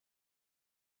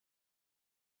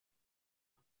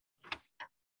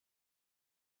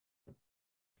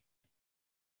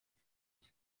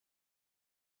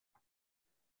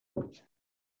So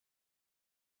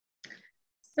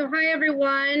hi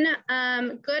everyone,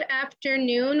 good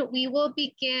afternoon. We will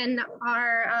begin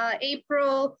our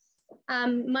April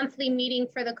monthly meeting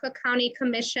for the Cook County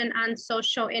Commission on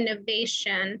Social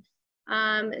Innovation.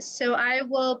 So I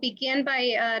will begin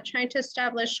by trying to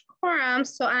establish quorum.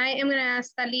 So I am gonna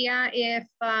ask Thalia if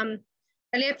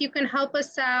you can help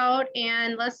us out,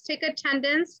 and let's take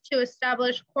attendance to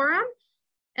establish quorum,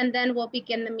 and then we'll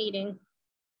begin the meeting.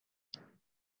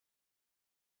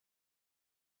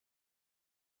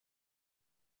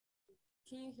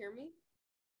 Can you hear me?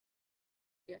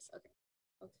 Yes, okay.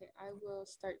 Okay, I will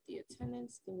start the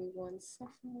attendance. Give me 1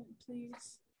 second,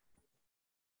 please.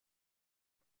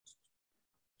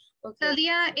 Okay.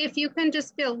 Thalia, if you can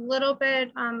just be a little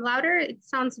bit louder, it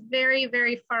sounds very,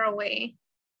 very far away.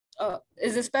 Oh,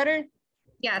 is this better?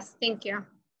 Yes, thank you.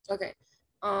 Okay.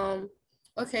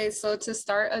 Okay, so to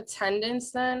start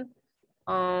attendance then,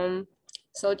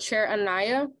 so Chair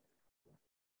Anaya.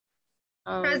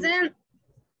 Present.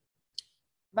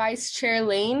 Vice Chair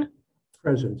Lane.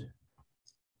 Present.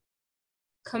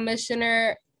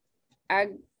 Commissioner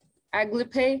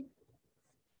Aglipe.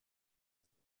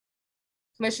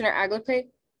 Commissioner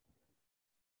Aglipe.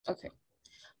 Okay.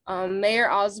 Mayor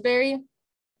Osbury.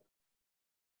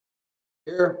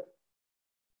 Here.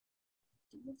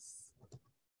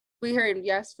 We heard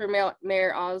yes for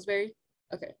Mayor Osbury.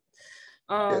 Okay.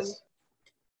 Yes.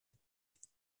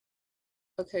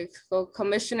 Okay, so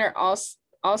Commissioner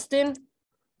Austin.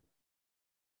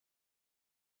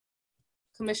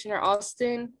 Commissioner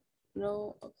Austin,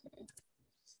 no, okay.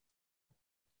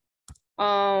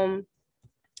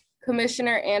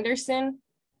 Commissioner Anderson.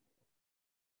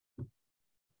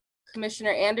 Commissioner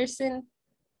Anderson.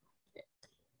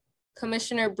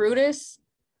 Commissioner Brutus.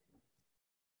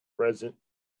 Present.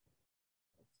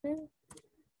 Okay.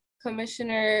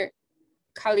 Commissioner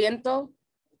Caliento.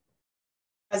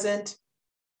 Present.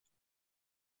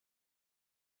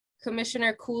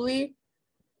 Commissioner Cooley.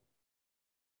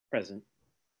 Present.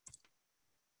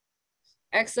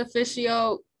 Ex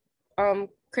officio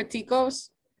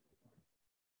Criticos.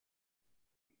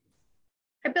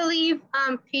 I believe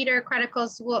Peter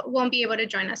Criticals won't be able to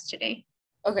join us today.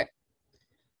 Okay.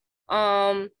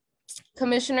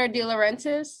 Commissioner De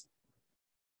Laurentiis.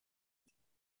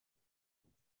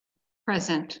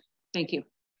 Present. Thank you.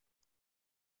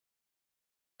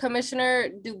 Commissioner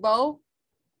Dubois.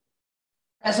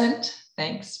 Present.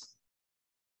 Thanks.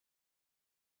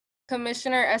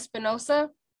 Commissioner Espinosa.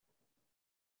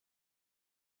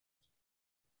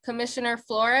 Commissioner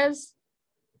Flores.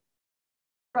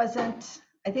 Present.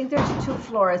 I think there's 2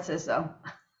 Floreses though.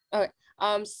 Okay.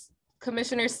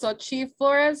 Commissioner Sochi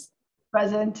Flores.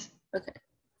 Present. Okay.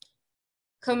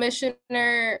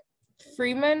 Commissioner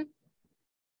Freeman.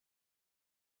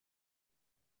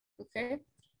 Okay.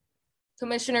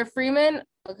 Commissioner Freeman.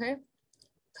 Okay.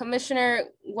 Commissioner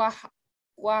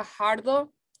Guajardo.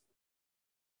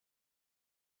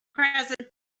 Present.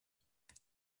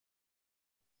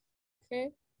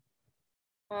 Okay.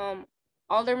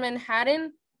 Alderman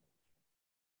Haddon.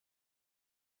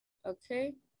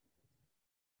 Okay.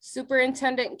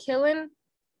 Superintendent Killen.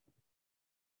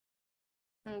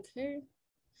 Okay.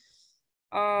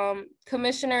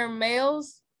 Commissioner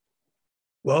Males.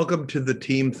 Welcome to the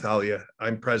team, Thalia.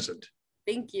 I'm present.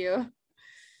 Thank you.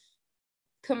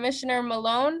 Commissioner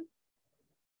Malone.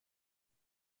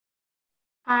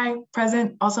 Hi,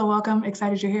 present. Also welcome.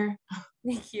 Excited you're here.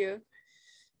 Thank you.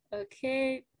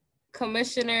 Okay.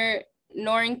 Commissioner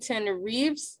Norrington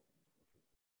Reeves.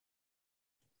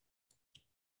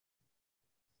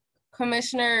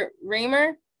 Commissioner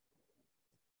Raymer.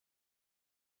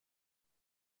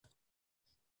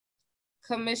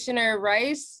 Commissioner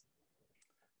Rice.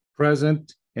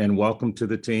 Present and welcome to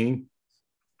the team.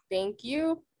 Thank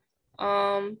you.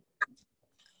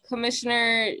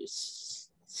 Commissioner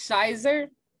Schleiser.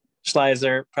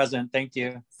 Schleiser, present. Thank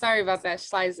you. Sorry about that,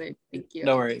 Schleiser. Thank you.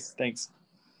 No worries. Thanks.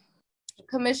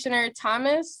 Commissioner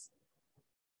Thomas.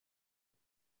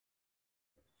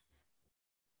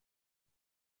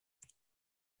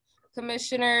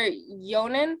 Commissioner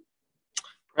Yonan.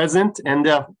 Present, and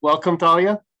welcome,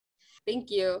 Thalia. Thank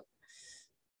you.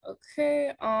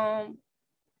 Okay. And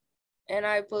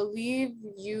I believe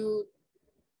you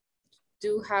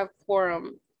do have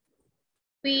quorum.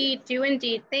 We do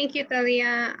indeed. Thank you,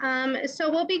 Thalia. So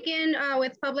we'll begin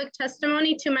with public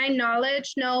testimony. To my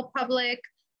knowledge, no public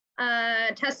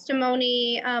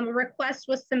testimony request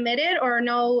was submitted, or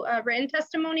no written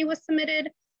testimony was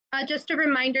submitted. Just a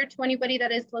reminder to anybody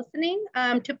that is listening,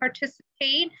 to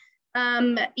participate,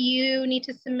 you need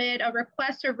to submit a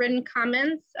request or written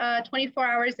comments 24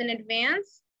 hours in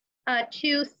advance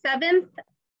to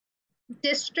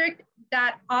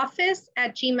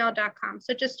district.office@gmail.com.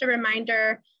 So just a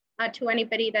reminder to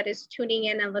anybody that is tuning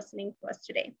in and listening to us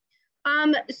today.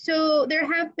 So there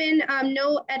have been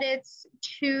no edits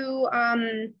to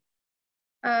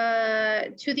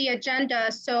the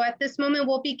agenda. So at this moment,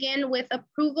 we'll begin with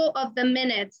approval of the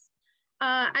minutes.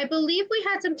 I believe we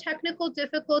had some technical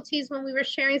difficulties when we were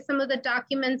sharing some of the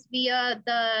documents via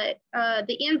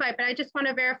the invite, but I just want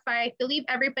to verify. I believe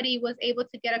everybody was able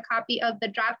to get a copy of the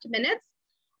draft minutes.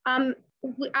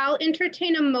 I'll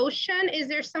entertain a motion. Is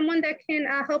there someone that can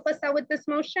help us out with this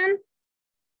motion?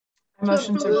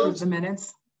 Motion to approve the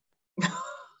minutes.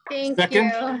 Thank Second.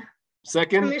 you.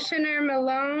 Second. Commissioner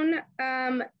Malone.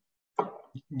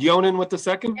 Yonan with the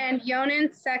second. And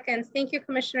Yonan seconds. Thank you,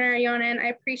 Commissioner Yonan. I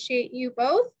appreciate you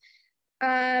both.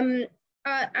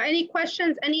 Any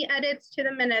questions, any edits to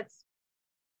the minutes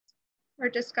or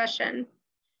discussion?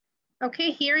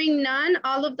 Okay, hearing none.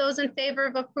 All of those in favor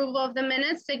of approval of the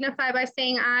minutes signify by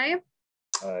saying aye.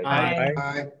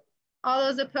 Aye. All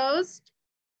those opposed?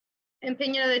 In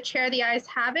opinion of the chair, the ayes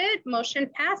have it. Motion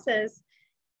passes.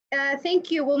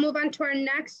 Thank you. We'll move on to our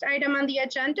next item on the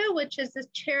agenda, which is the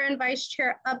chair and vice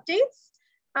chair updates.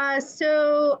 As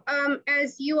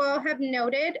you all have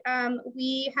noted,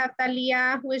 we have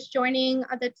Thalia, who is joining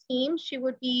the team. She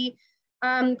would be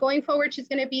going forward, she's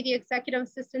going to be the executive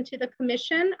assistant to the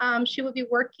commission. She will be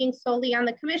working solely on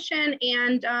the commission,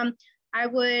 and I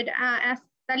would ask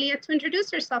Thalia to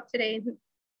introduce herself today.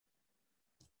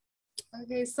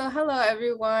 Okay, so hello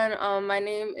everyone. My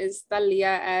name is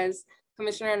Thalia, as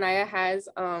Commissioner Anaya has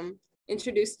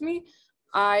introduced me.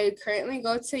 I currently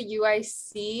go to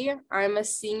UIC. I'm a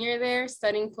senior there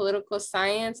studying political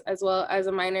science as well as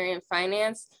a minor in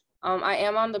finance. I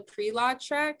am on the pre-law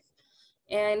track.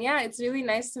 And yeah, it's really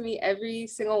nice to meet every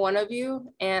single one of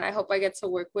you. And I hope I get to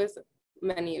work with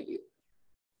many of you.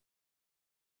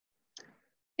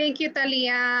 Thank you,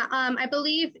 Thalia. I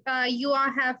believe you all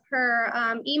have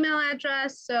her email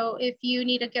address. So if you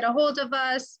need to get a hold of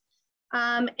us,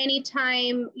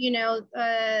 anytime, you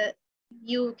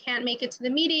can't make it to the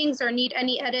meetings or need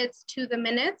any edits to the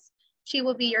minutes, she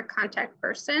will be your contact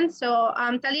person. So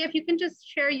Thalia, if you can just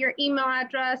share your email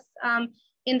address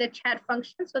in the chat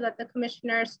function so that the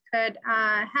commissioners could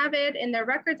have it in their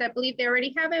records. I believe they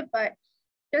already have it, but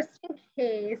just in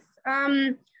case.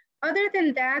 Other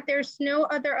than that, there's no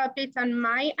other updates on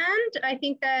my end. I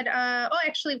think that,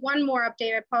 actually one more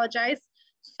update, I apologize.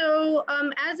 So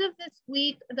as of this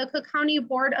week, the Cook County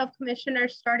Board of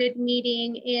Commissioners started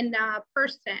meeting in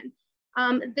person.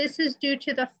 This is due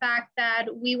to the fact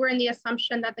that we were in the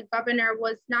assumption that the governor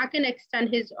was not going to extend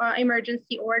his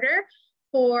emergency order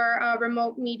for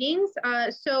remote meetings.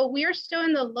 So we are still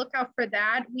in the lookout for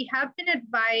that. We have been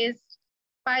advised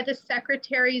by the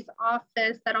Secretary's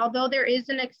office that although there is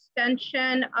an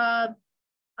extension of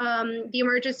the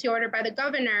emergency order by the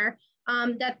governor,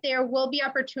 that there will be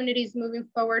opportunities moving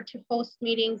forward to host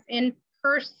meetings in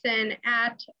person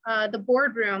at the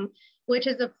boardroom, which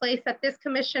is a place that this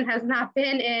commission has not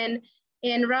been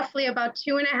in roughly about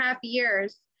 2.5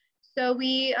 years. So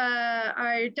we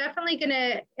are definitely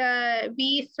going to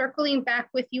be circling back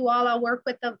with you all. I'll work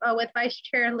with Vice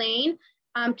Chair Lane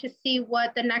to see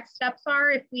what the next steps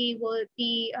are, if we will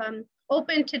be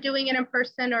open to doing it in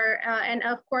person or, and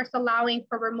of course, allowing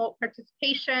for remote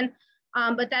participation.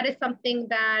 But that is something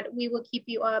that we will keep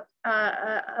you up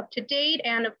to date.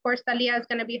 And of course, Thalia is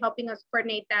going to be helping us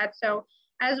coordinate that. So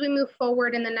as we move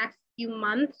forward in the next few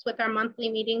months with our monthly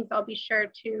meetings, I'll be sure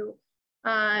to,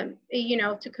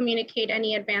 to communicate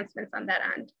any advancements on that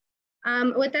end.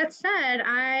 With that said,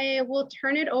 I will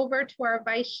turn it over to our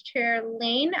Vice Chair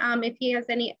Lane if he has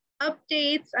any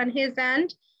updates on his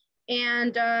end.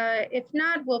 And if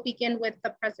not, we'll begin with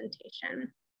the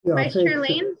presentation. Yeah, Vice Chair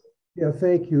Lane. Yeah,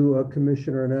 thank you,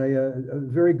 Commissioner.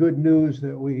 And very good news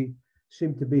that we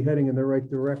seem to be heading in the right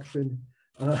direction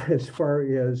as far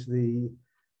as the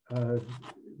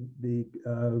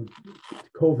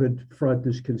COVID front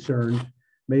is concerned.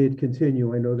 May it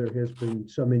continue. I know there has been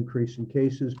some increase in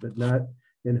cases, but not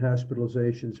in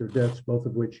hospitalizations or deaths, both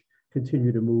of which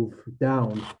continue to move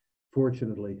down,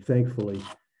 fortunately, thankfully.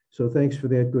 So thanks for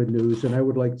that good news. And I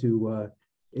would like to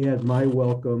add my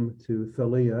welcome to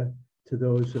Thalia, to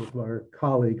those of our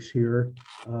colleagues here.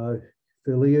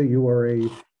 Thalia, you are a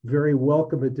very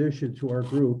welcome addition to our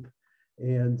group.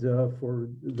 And for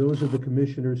those of the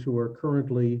commissioners who are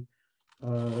currently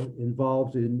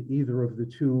involved in either of the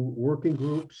two working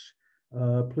groups,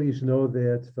 please know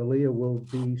that Thalia will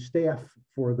be staff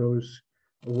for those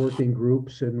working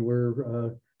groups, and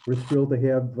we're thrilled to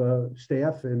have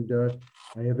staff, and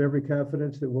I have every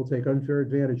confidence that we'll take unfair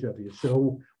advantage of you.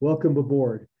 So welcome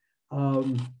aboard.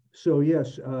 So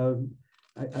yes,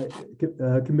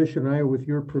 Commissioner Naya, with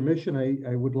your permission,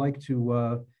 I would like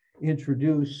to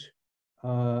introduce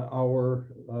our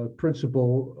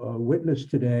principal witness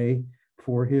today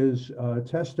for his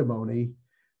testimony.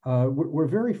 We're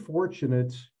very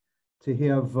fortunate to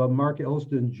have Mark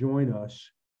Elsdon join us.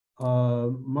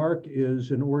 Mark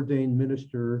is an ordained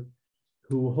minister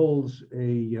who holds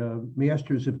a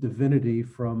Master's of Divinity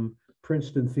from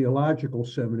Princeton Theological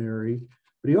Seminary,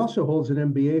 but he also holds an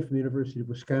MBA from the University of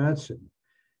Wisconsin.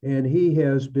 And he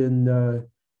has been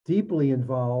deeply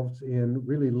involved in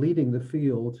really leading the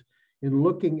field in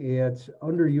looking at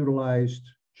underutilized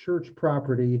church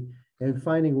property and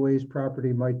finding ways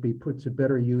property might be put to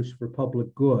better use for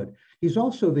public good. He's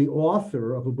also the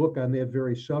author of a book on that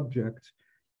very subject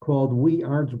called We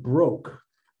Aren't Broke: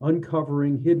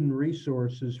 Uncovering Hidden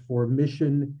Resources for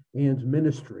Mission and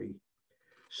Ministry.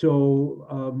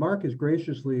 So Mark has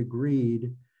graciously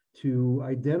agreed to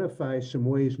identify some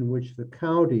ways in which the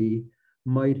county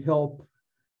might help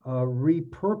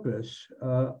repurpose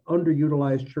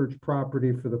underutilized church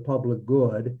property for the public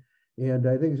good. And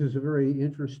I think this is a very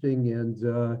interesting and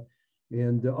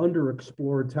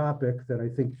underexplored topic that I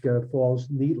think falls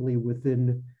neatly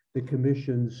within the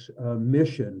commission's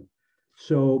mission.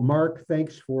 So Mark,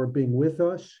 thanks for being with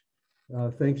us.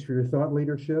 Thanks for your thought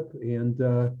leadership, and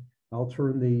I'll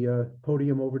turn the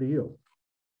podium over to you.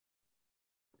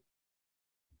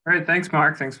 All right, thanks,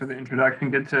 Mark. Thanks for the introduction.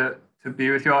 Good to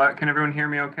be with you all. Can everyone hear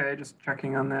me okay? Just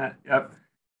checking on that. Yep.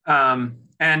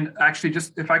 And actually,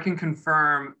 just if I can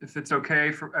confirm if it's okay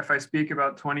if I speak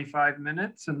about 25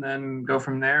 minutes and then go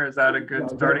from there. Is that a good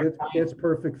starting point? That's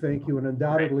perfect, thank you. And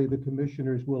undoubtedly, the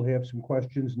commissioners will have some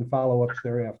questions and follow-ups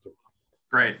thereafter.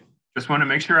 Great. Just want to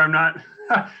make sure I'm not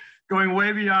going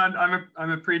way beyond. I'm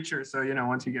a preacher, so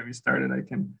once you get me started, I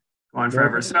can go on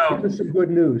forever. So there's some good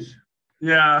news.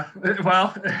 Yeah,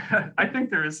 well, I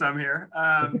think there is some here.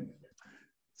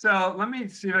 So let me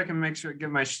see if I can get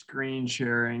my screen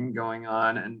sharing going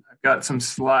on. And I've got some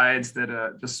slides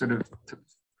that just sort of to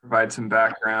provide some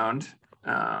background.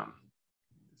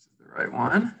 This is the right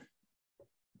one.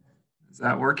 Is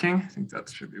that working? I think that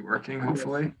should be working,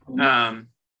 hopefully.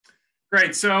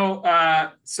 Great, so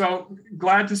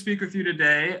glad to speak with you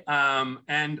today.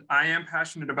 And I am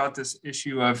passionate about this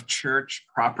issue of church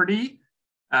property.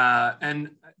 And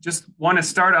just want to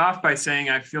start off by saying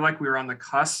I feel like we were on the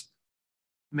cusp,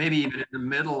 maybe even in the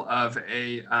middle of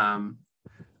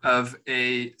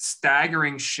a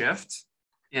staggering shift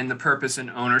in the purpose and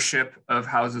ownership of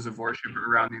houses of worship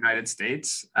around the United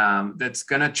States that's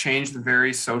going to change the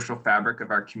very social fabric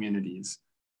of our communities.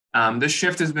 This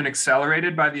shift has been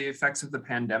accelerated by the effects of the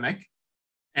pandemic,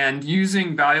 and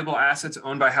using valuable assets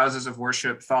owned by houses of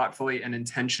worship thoughtfully and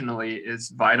intentionally is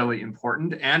vitally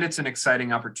important, and it's an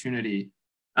exciting opportunity.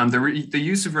 The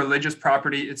use of religious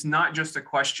property, it's not just a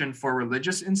question for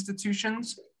religious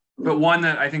institutions, but one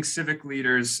that I think civic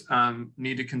leaders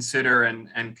need to consider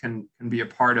and can be a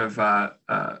part of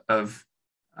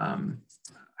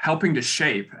helping to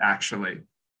shape, actually.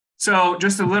 So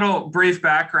just a little brief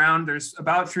background, there's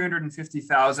about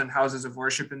 350,000 houses of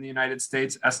worship in the United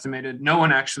States estimated. No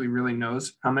one actually really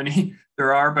knows how many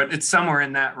there are, but it's somewhere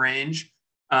in that range.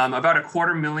 About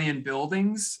 250,000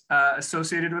 buildings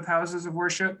associated with houses of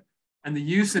worship. And the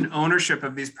use and ownership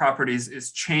of these properties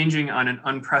is changing on an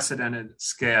unprecedented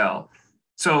scale.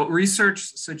 So research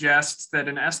suggests that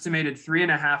an estimated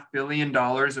 $3.5 billion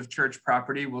of church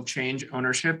property will change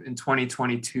ownership in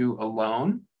 2022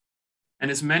 alone. And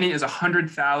as many as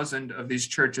 100,000 of these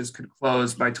churches could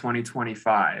close by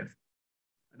 2025.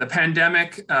 The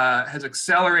pandemic has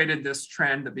accelerated this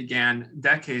trend that began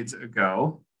decades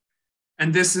ago.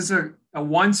 And this is a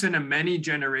once in a many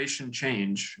generation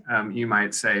change, you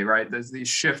might say, right? There's these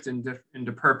shift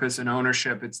into purpose and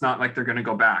ownership. It's not like they're going to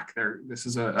go back. This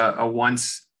is a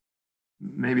once,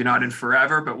 maybe not in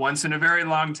forever, but once in a very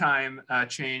long time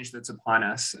change that's upon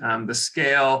us. The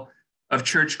scale of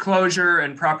church closure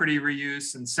and property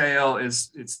reuse and sale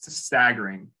it's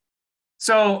staggering.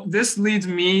 So this leads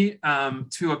me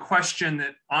to a question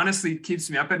that honestly keeps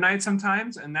me up at night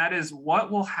sometimes, and that is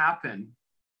what will happen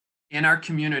in our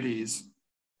communities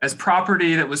as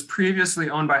property that was previously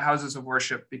owned by houses of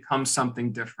worship becomes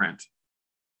something different.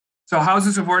 So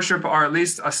houses of worship are at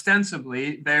least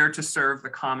ostensibly there to serve the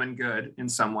common good in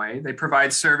some way. They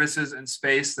provide services and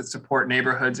space that support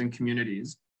neighborhoods and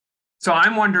communities. So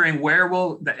I'm wondering, where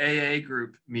will the AA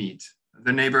group meet,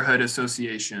 the neighborhood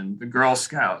association, the Girl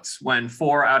Scouts, when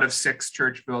 4 out of 6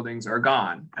 church buildings are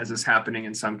gone, as is happening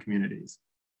in some communities?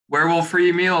 Where will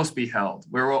free meals be held?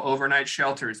 Where will overnight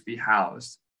shelters be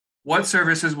housed? What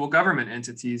services will government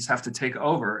entities have to take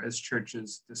over as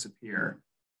churches disappear?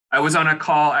 I was on a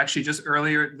call actually just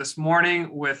earlier this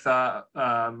morning with a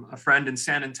friend in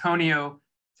San Antonio,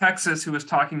 Texas, who was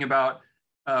talking about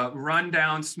a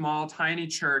rundown, small, tiny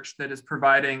church that is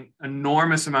providing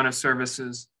enormous amount of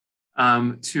services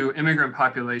to immigrant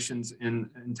populations in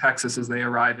Texas as they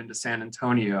arrive into San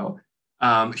Antonio.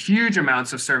 Huge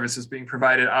amounts of services being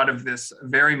provided out of this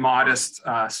very modest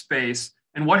space.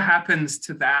 And what happens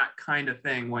to that kind of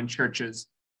thing when churches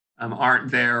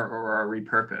aren't there or are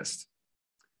repurposed?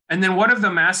 And then what of the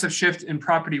massive shift in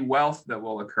property wealth that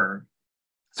will occur?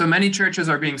 So many churches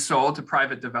are being sold to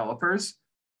private developers,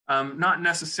 not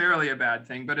necessarily a bad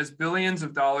thing, but as billions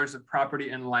of dollars of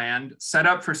property and land set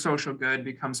up for social good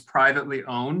becomes privately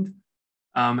owned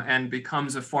and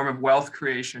becomes a form of wealth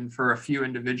creation for a few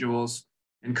individuals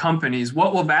and companies,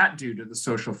 what will that do to the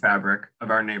social fabric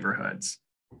of our neighborhoods?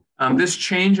 This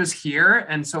changes here.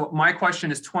 And so my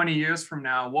question is 20 years from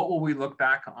now, what will we look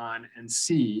back on and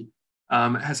see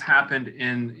has happened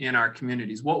in our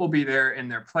communities? What will be there in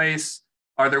their place?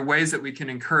 Are there ways that we can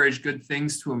encourage good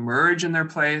things to emerge in their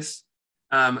place?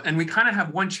 And we kind of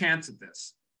have one chance at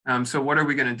this. So what are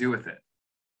we going to do with it?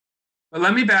 But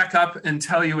let me back up and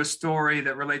tell you a story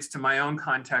that relates to my own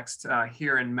context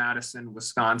here in Madison,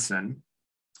 Wisconsin.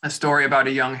 A story about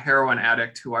a young heroin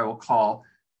addict who I will call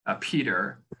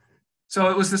Peter. So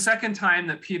it was the second time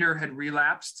that Peter had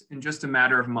relapsed in just a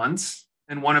matter of months,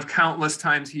 and one of countless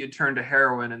times he had turned to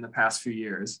heroin in the past few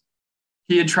years.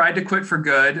 He had tried to quit for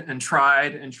good and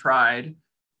tried,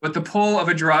 but the pull of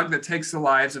a drug that takes the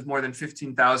lives of more than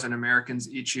 15,000 Americans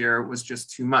each year was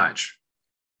just too much.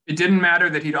 It didn't matter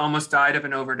that he'd almost died of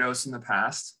an overdose in the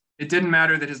past. It didn't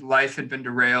matter that his life had been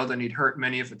derailed and he'd hurt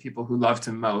many of the people who loved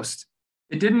him most.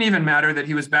 It didn't even matter that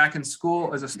he was back in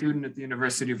school as a student at the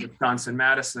University of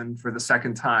Wisconsin-Madison for the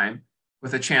second time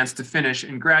with a chance to finish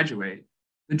and graduate.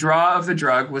 The draw of the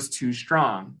drug was too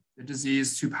strong, the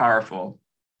disease too powerful.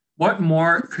 What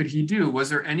more could he do? Was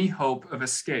there any hope of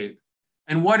escape?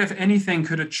 And what, if anything,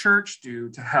 could a church do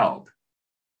to help?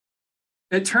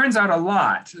 It turns out a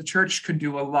lot. A church could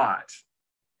do a lot.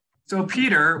 So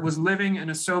Peter was living in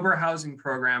a sober housing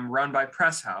program run by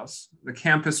Press House, the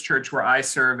campus church where I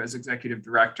serve as executive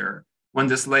director, when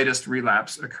this latest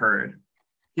relapse occurred.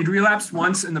 He'd relapsed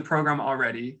once in the program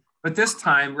already, but this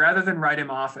time, rather than write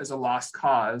him off as a lost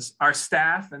cause, our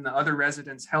staff and the other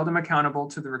residents held him accountable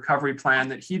to the recovery plan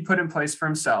that he'd put in place for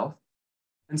himself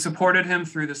and supported him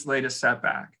through this latest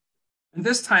setback. And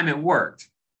this time it worked.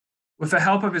 With the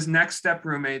help of his next step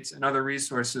roommates and other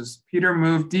resources, Peter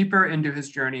moved deeper into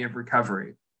his journey of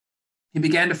recovery. He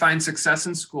began to find success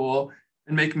in school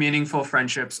and make meaningful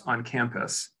friendships on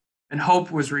campus, and hope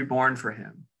was reborn for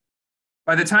him.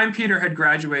 By the time Peter had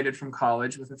graduated from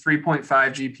college with a 3.5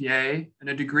 GPA and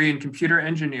a degree in computer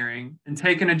engineering and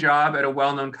taken a job at a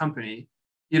well-known company,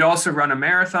 he'd also run a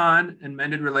marathon and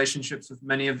mended relationships with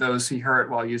many of those he hurt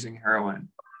while using heroin.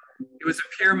 He was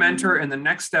a peer mentor in the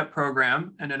Next Step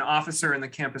program and an officer in the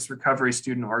campus recovery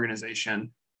student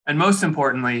organization. And most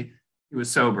importantly, he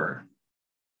was sober.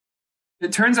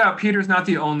 It turns out Peter's not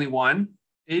the only one.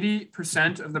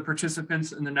 80% of the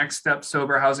participants in the Next Step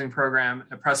sober housing program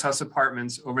at Press House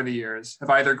Apartments over the years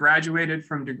have either graduated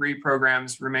from degree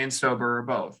programs, remained sober, or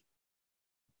both.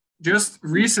 Just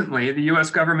recently, the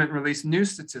US government released new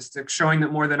statistics showing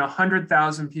that more than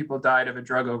 100,000 people died of a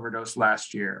drug overdose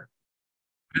last year.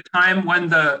 At a time when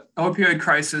the opioid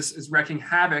crisis is wreaking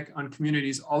havoc on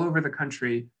communities all over the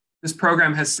country, this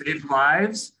program has saved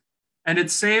lives, and it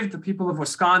saved the people of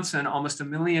Wisconsin almost $1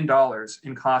 million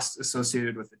in costs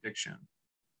associated with addiction.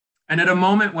 And at a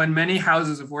moment when many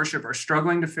houses of worship are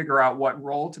struggling to figure out what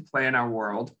role to play in our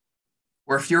world,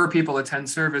 where fewer people attend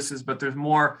services, but there's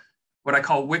more what I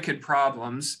call wicked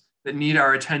problems that need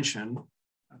our attention,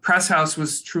 Press House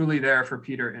was truly there for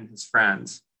Peter and his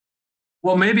friends.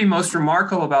 What may be most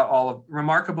remarkable about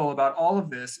all of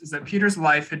this is that Peter's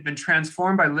life had been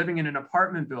transformed by living in an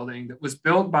apartment building that was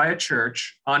built by a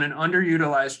church on an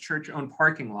underutilized church-owned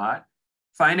parking lot,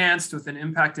 financed with an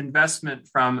impact investment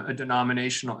from a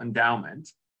denominational endowment.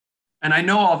 And I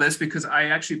know all this because I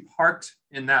actually parked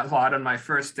in that lot on my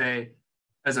first day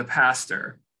as a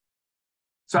pastor.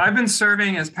 So I've been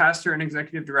serving as pastor and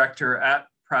executive director at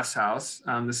Press House.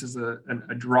 This is a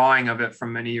drawing of it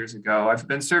from many years ago. I've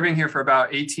been serving here for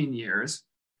about 18 years.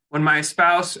 When my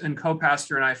spouse and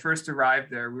co-pastor and I first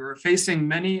arrived there, we were facing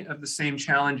many of the same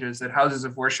challenges that houses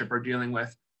of worship are dealing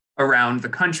with around the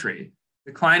country: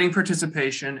 declining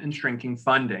participation and shrinking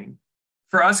funding.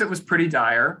 For us, it was pretty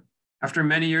dire. After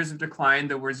many years of decline,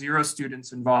 there were 0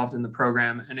 students involved in the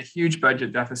program and a huge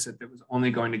budget deficit that was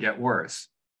only going to get worse.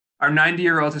 Our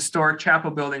 90-year-old historic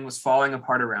chapel building was falling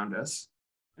apart around us.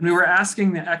 And we were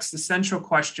asking the existential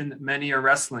question that many are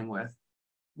wrestling with.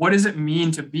 What does it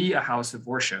mean to be a house of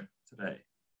worship today?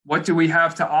 What do we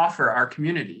have to offer our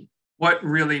community? What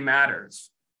really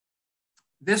matters?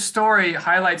 This story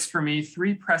highlights for me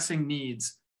three pressing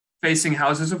needs facing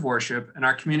houses of worship in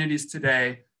our communities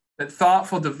today that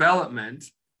thoughtful development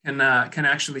can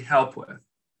actually help with.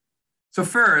 So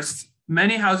first,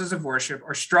 many houses of worship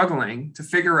are struggling to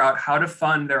figure out how to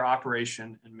fund their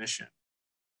operation and mission.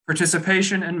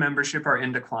 Participation and membership are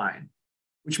in decline,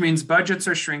 which means budgets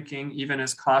are shrinking even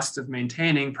as costs of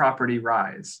maintaining property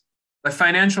rise. The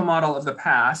financial model of the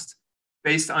past,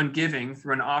 based on giving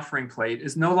through an offering plate,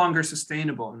 is no longer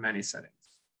sustainable in many settings.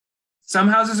 Some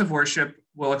houses of worship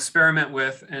will experiment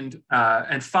with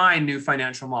and find new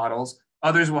financial models.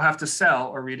 Others will have to sell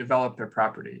or redevelop their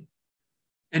property.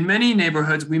 In many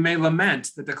neighborhoods, we may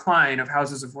lament the decline of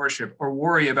houses of worship or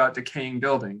worry about decaying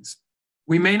buildings.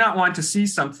 We may not want to see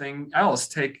something else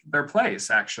take their place,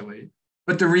 actually.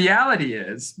 But the reality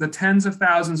is the tens of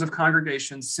thousands of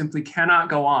congregations simply cannot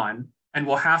go on and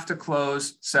will have to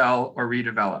close, sell, or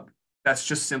redevelop. That's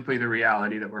just simply the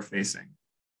reality that we're facing.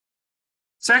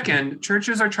 Second,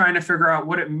 churches are trying to figure out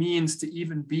what it means to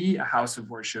even be a house of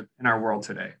worship in our world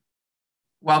today.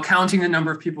 While counting the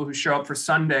number of people who show up for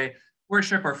Sunday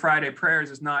worship or Friday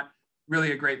prayers is not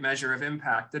really a great measure of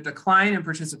impact, the decline in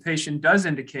participation does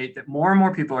indicate that more and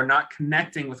more people are not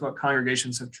connecting with what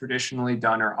congregations have traditionally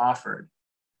done or offered.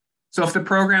 So if the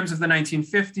programs of the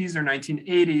 1950s or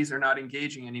 1980s are not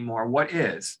engaging anymore, what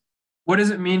is? What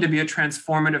does it mean to be a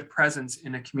transformative presence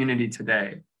in a community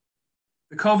today?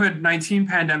 The COVID-19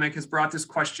 pandemic has brought this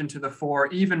question to the fore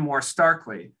even more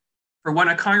starkly. For when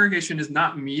a congregation is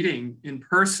not meeting in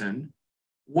person,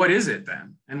 what is it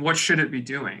then? And what should it be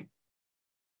doing?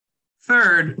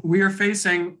 Third, we are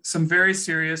facing some very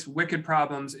serious wicked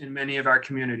problems in many of our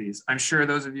communities. I'm sure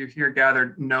those of you here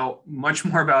gathered know much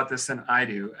more about this than I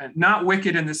do. And not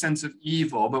wicked in the sense of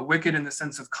evil, but wicked in the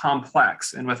sense of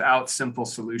complex and without simple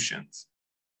solutions.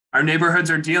 Our neighborhoods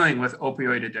are dealing with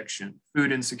opioid addiction,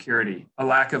 food insecurity, a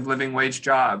lack of living wage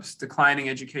jobs, declining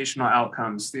educational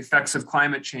outcomes, the effects of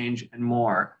climate change, and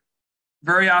more.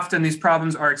 Very often, these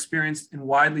problems are experienced in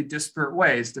widely disparate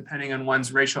ways, depending on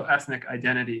one's racial, ethnic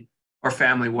identity or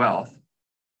family wealth.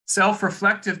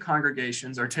 Self-reflective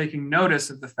congregations are taking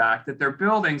notice of the fact that their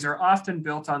buildings are often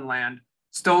built on land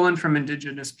stolen from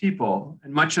indigenous people,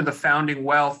 and much of the founding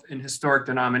wealth in historic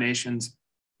denominations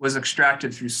was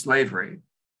extracted through slavery.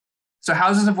 So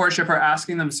houses of worship are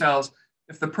asking themselves,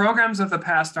 if the programs of the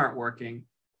past aren't working,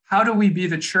 how do we be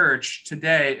the church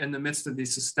today in the midst of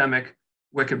these systemic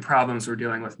wicked problems we're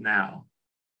dealing with now?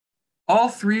 All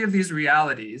three of these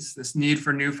realities, this need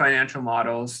for new financial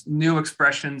models, new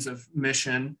expressions of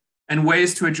mission, and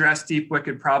ways to address deep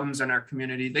wicked problems in our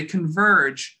community, they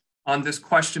converge on this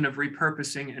question of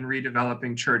repurposing and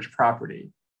redeveloping church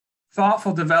property.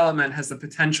 Thoughtful development has the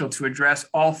potential to address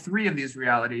all three of these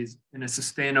realities in a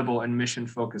sustainable and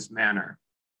mission-focused manner.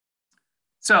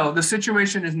 So the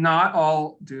situation is not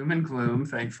all doom and gloom,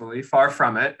 thankfully, far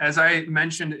from it. As I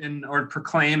mentioned or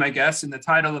proclaim, I guess, in the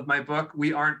title of my book,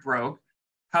 We Aren't Broke,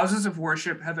 houses of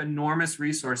worship have enormous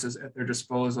resources at their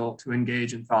disposal to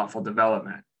engage in thoughtful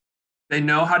development. They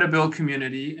know how to build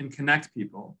community and connect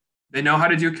people. They know how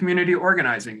to do community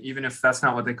organizing, even if that's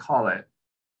not what they call it.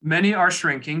 Many are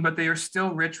shrinking, but they are still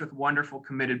rich with wonderful,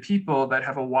 committed people that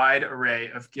have a wide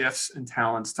array of gifts and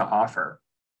talents to offer.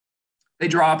 They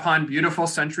draw upon beautiful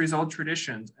centuries-old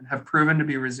traditions and have proven to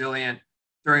be resilient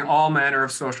during all manner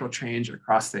of social change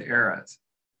across the eras.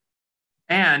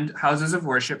 And houses of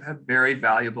worship have very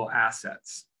valuable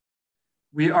assets.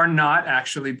 We are not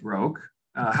actually broke.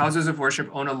 Houses of worship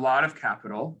own a lot of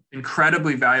capital,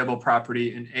 incredibly valuable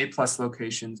property in A+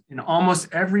 locations in almost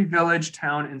every village,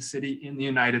 town, and city in the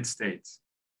United States.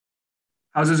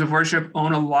 Houses of worship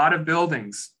own a lot of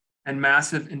buildings and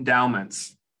massive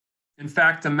endowments. In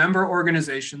fact, the member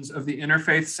organizations of the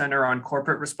Interfaith Center on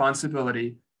Corporate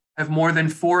Responsibility have more than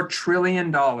 $4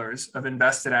 trillion of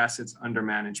invested assets under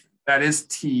management. That is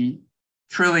T,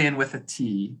 trillion with a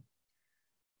T.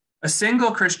 A single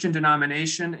Christian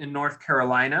denomination in North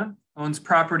Carolina owns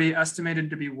property estimated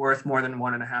to be worth more than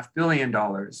 $1.5 billion.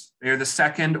 They are the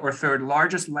second or third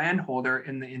largest landholder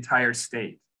in the entire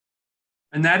state.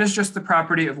 And that is just the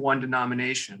property of one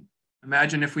denomination.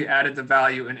 Imagine if we added the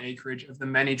value and acreage of the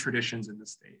many traditions in the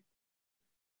state.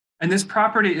 And this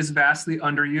property is vastly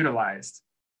underutilized.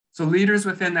 So leaders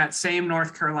within that same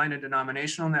North Carolina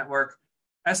denominational network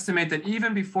estimate that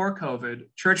even before COVID,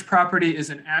 church property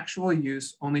is in actual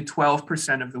use only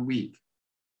 12% of the week.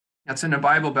 That's in a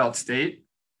Bible Belt state.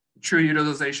 The true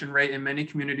utilization rate in many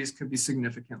communities could be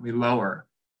significantly lower.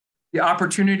 the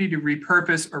opportunity to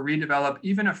repurpose or redevelop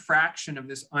even a fraction of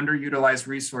this underutilized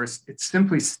resource, it's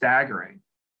simply staggering.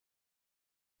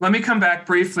 Let me come back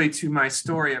briefly to my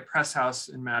story at Press House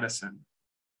in Madison.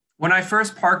 When I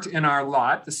first parked in our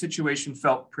lot, the situation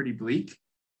felt pretty bleak.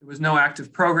 There was no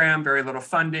active program, very little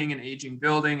funding, an aging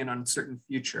building, an uncertain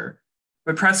future.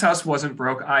 But Press House wasn't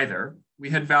broke either. We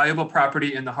had valuable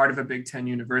property in the heart of a Big Ten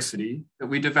university that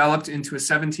we developed into a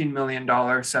 $17 million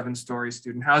 7-story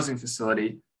student housing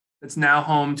facility that's now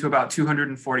home to about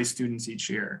 240 students each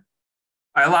year.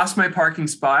 I lost my parking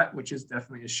spot, which is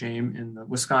definitely a shame in the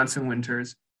Wisconsin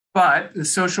winters, but the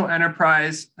social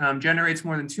enterprise generates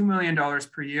more than $2 million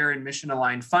per year in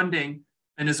mission-aligned funding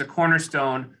and is a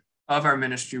cornerstone of our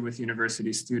ministry with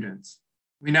university students.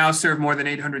 We now serve more than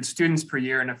 800 students per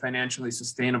year in a financially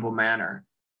sustainable manner.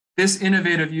 This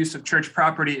innovative use of church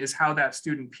property is how that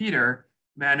student, Peter,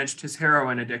 managed his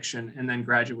heroin addiction and then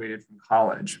graduated from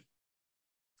college.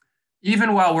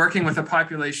 Even while working with a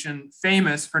population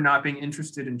famous for not being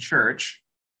interested in church,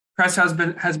 Press House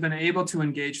has been able to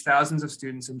engage thousands of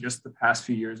students in just the past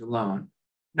few years alone.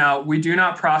 Now, we do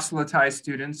not proselytize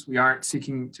students. We aren't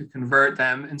seeking to convert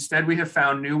them. Instead, we have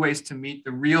found new ways to meet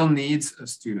the real needs of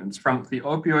students, from the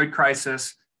opioid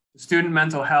crisis to student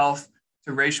mental health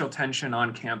to racial tension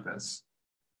on campus.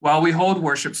 While we hold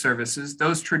worship services,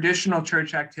 those traditional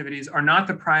church activities are not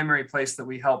the primary place that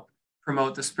we help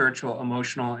promote the spiritual,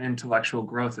 emotional, and intellectual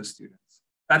growth of students.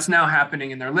 That's now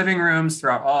happening in their living rooms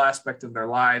throughout all aspects of their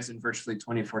lives and virtually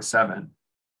 24/7.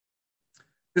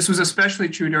 This was especially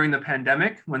true during the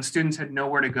pandemic when students had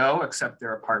nowhere to go except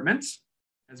their apartments.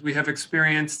 As we have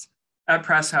experienced at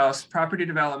Press House, property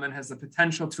development has the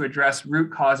potential to address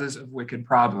root causes of wicked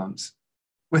problems.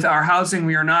 With our housing,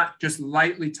 we are not just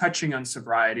lightly touching on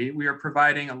sobriety, we are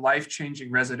providing a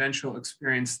life-changing residential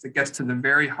experience that gets to the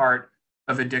very heart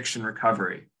of addiction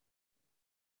recovery.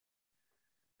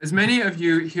 As many of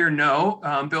you here know,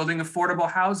 building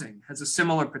affordable housing has a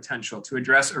similar potential to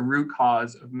address a root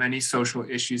cause of many social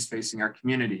issues facing our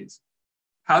communities.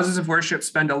 Houses of worship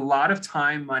spend a lot of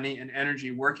time, money, and energy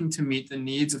working to meet the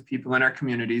needs of people in our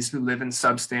communities who live in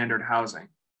substandard housing.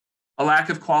 A lack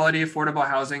of quality, affordable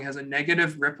housing has a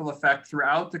negative ripple effect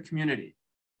throughout the community.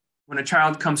 When a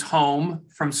child comes home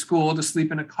from school to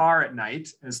sleep in a car at night,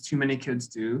 as too many kids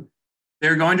do,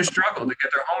 they're going to struggle to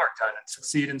get their homework done and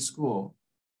succeed in school.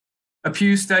 A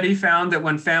Pew study found that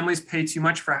when families pay too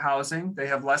much for housing, they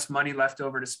have less money left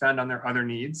over to spend on their other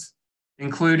needs,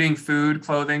 including food,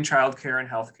 clothing, childcare, and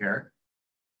healthcare.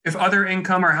 If other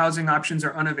income or housing options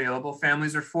are unavailable,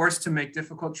 families are forced to make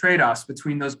difficult trade-offs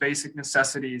between those basic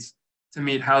necessities to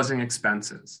meet housing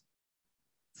expenses.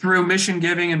 Through mission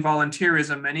giving and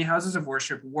volunteerism, many houses of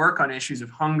worship work on issues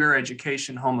of hunger,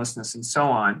 education, homelessness, and so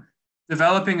on.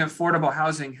 Developing affordable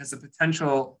housing has the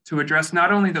potential to address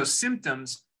not only those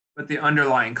symptoms, but the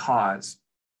underlying cause.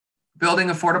 Building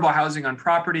affordable housing on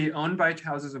property owned by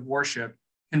houses of worship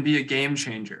can be a game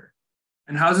changer.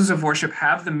 And houses of worship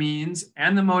have the means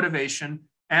and the motivation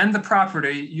and the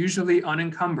property, usually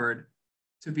unencumbered,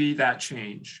 to be that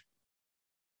change.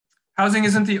 Housing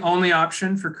isn't the only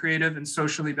option for creative and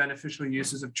socially beneficial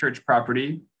uses of church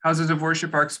property. Houses of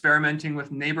worship are experimenting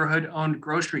with neighborhood-owned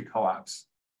grocery co-ops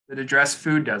that address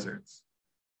food deserts,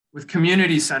 with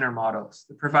community center models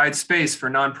that provide space for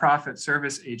nonprofit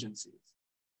service agencies,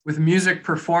 with music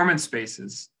performance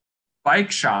spaces,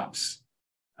 bike shops,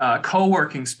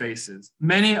 co-working spaces,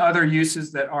 many other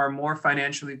uses that are more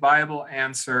financially viable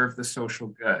and serve the social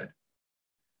good.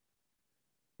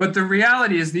 But the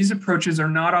reality is these approaches are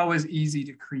not always easy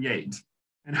to create,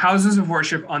 and houses of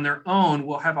worship on their own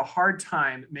will have a hard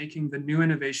time making the new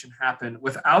innovation happen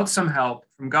without some help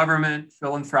from government,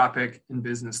 philanthropic, and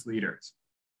business leaders.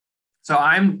 So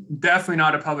I'm definitely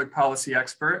not a public policy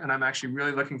expert, and I'm actually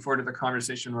really looking forward to the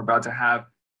conversation we're about to have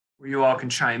where you all can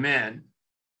chime in.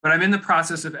 But I'm in the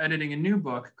process of editing a new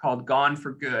book called Gone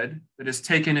for Good that has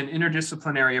taken an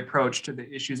interdisciplinary approach to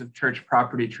the issues of church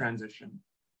property transition,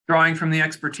 drawing from the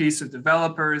expertise of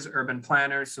developers, urban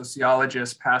planners,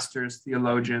 sociologists, pastors,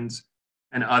 theologians,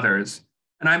 and others.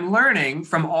 And I'm learning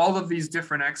from all of these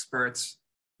different experts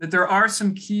that there are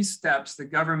some key steps that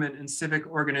government and civic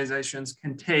organizations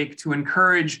can take to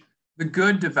encourage the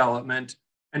good development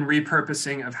and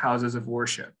repurposing of houses of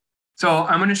worship. So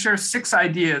I'm going to share 6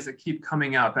 ideas that keep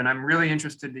coming up, and I'm really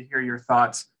interested to hear your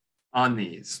thoughts on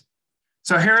these.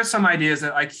 So here are some ideas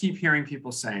that I keep hearing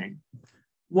people saying.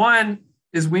 One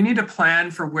is we need to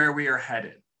plan for where we are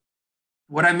headed.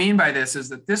 What I mean by this is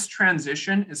that this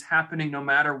transition is happening no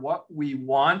matter what we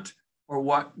want or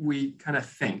what we kind of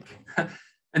think.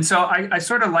 And so I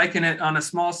sort of liken it on a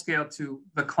small scale to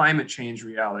the climate change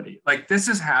reality. Like, this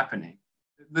is happening.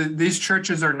 these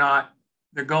churches are not,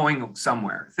 they're going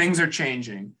somewhere. Things are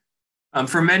changing.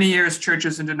 For many years,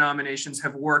 churches and denominations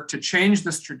have worked to change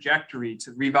this trajectory,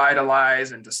 to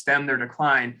revitalize and to stem their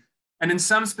decline. And in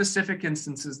some specific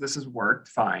instances, this has worked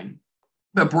fine.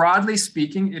 But broadly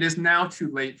speaking, it is now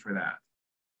too late for that.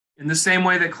 In the same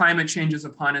way that climate change is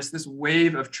upon us, this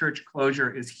wave of church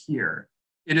closure is here.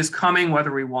 It is coming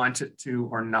whether we want it to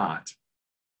or not.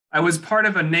 I was part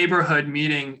of a neighborhood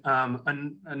meeting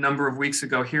a number of weeks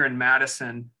ago here in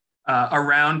Madison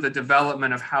around the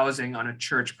development of housing on a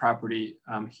church property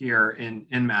here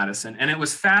in Madison. And it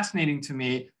was fascinating to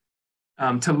me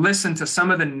to listen to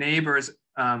some of the neighbors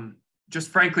just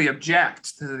frankly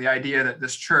object to the idea that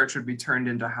this church would be turned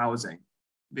into housing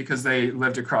because they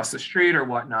lived across the street or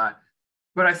whatnot.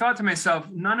 But I thought to myself,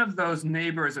 none of those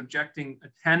neighbors objecting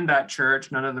attend that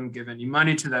church. None of them give any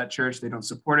money to that church. They don't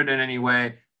support it in any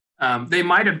way. They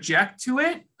might object to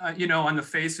it, on the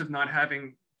face of not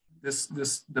having this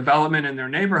development in their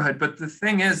neighborhood. But the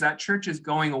thing is that church is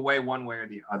going away one way or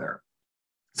the other.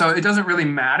 So it doesn't really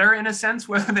matter in a sense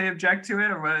whether they object to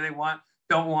it or whether they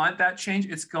don't want that change.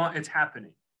 It's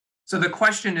happening. So the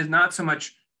question is not so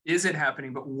much, is it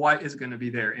happening, but what is going to be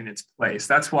there in its place?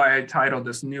 That's why I titled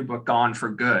this new book, Gone for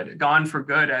Good. Gone for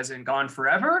good as in gone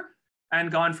forever,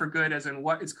 and gone for good as in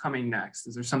what is coming next.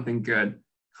 Is there something good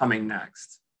coming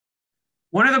next?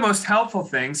 One of the most helpful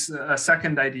things, a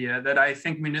second idea that I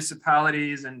think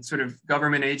municipalities and sort of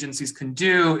government agencies can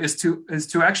do is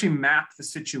to actually map the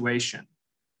situation.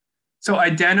 So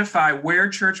identify where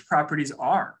church properties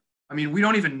are. I mean, we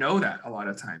don't even know that a lot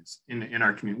of times in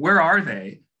our community. Where are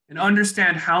they? And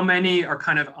understand how many are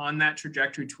kind of on that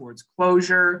trajectory towards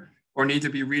closure or need to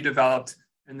be redeveloped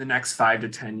in the next 5 to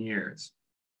 10 years.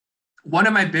 One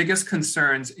of my biggest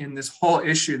concerns in this whole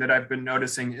issue that I've been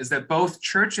noticing is that both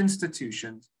church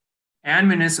institutions and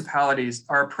municipalities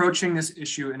are approaching this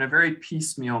issue in a very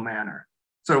piecemeal manner,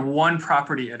 sort of one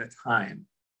property at a time.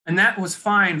 And that was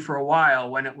fine for a while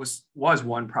when it was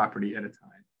one property at a time.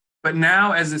 But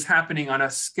now, as is happening on a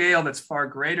scale that's far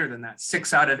greater than that,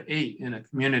 6 out of 8 in a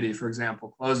community, for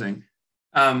example, closing,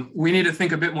 we need to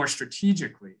think a bit more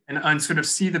strategically and sort of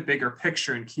see the bigger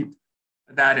picture and keep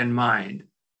that in mind.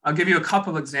 I'll give you a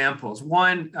couple examples.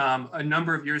 One, a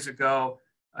number of years ago,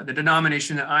 the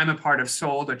denomination that I'm a part of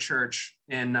sold a church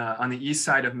on the east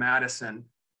side of Madison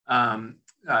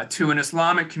to an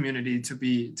Islamic community to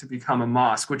become a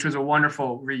mosque, which was a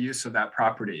wonderful reuse of that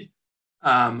property.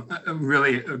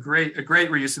 Really a great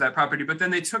reuse of that property. But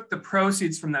then they took the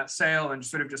proceeds from that sale and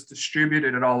sort of just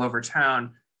distributed it all over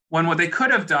town. When what they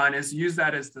could have done is use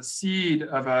that as the seed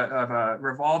of a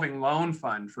revolving loan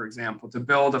fund, for example, to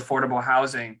build affordable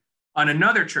housing on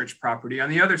another church property on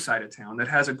the other side of town that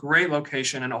has a great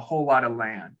location and a whole lot of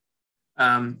land.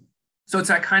 So it's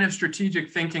that kind of strategic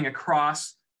thinking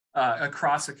across a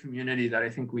community that I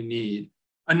think we need.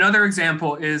 Another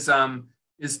example is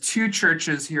 2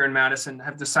 churches here in Madison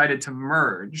have decided to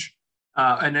merge.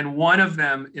 And then one of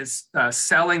them is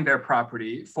selling their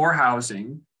property for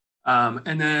housing.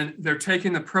 And then they're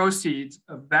taking the proceeds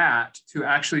of that to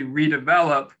actually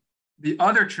redevelop the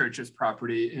other church's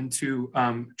property into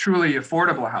truly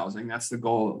affordable housing. That's the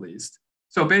goal, at least.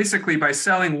 So basically, by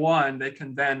selling one, they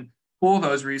can then pool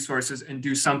those resources and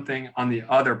do something on the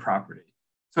other property.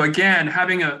 So again,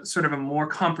 having a sort of a more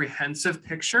comprehensive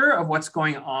picture of what's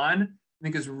going on, I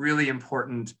think is really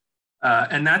important.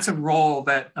 And that's a role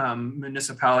that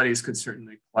municipalities could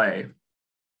certainly play.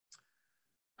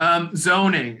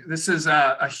 Zoning. This is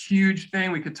a huge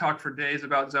thing. We could talk for days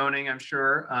about zoning, I'm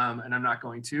sure, and I'm not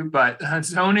going to, but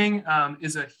zoning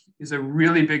is a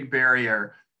really big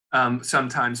barrier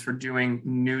sometimes for doing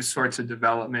new sorts of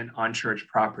development on church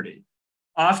property.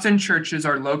 Often churches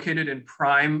are located in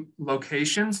prime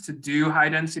locations to do high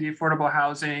density affordable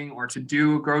housing or to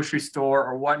do a grocery store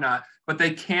or whatnot, but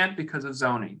they can't because of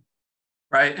zoning,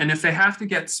 right? And if they have to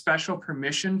get special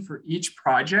permission for each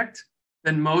project,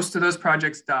 then most of those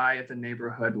projects die at the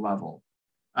neighborhood level.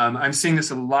 I'm seeing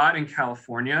this a lot in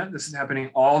California. This is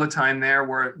happening all the time there,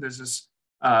 where there's this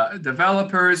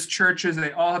developers, churches,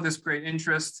 they all have this great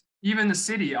interest, even the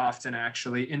city often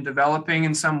actually, in developing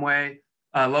in some way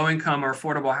low income or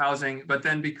affordable housing. But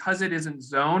then because it isn't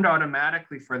zoned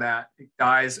automatically for that, it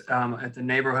dies at the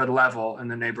neighborhood level and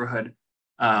the neighborhood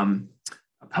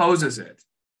opposes it.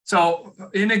 So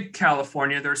in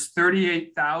California, there's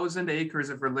 38,000 acres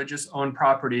of religious owned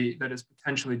property that is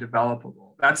potentially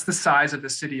developable. That's the size of the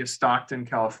city of Stockton,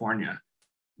 California.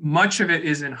 Much of it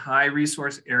is in high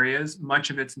resource areas.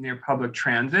 Much of it's near public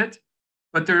transit,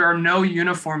 but there are no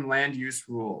uniform land use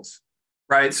rules,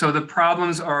 right? So the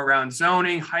problems are around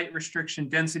zoning, height restriction,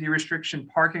 density restriction,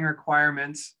 parking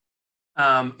requirements.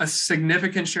 A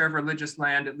significant share of religious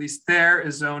land, at least there,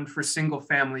 is zoned for single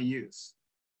family use.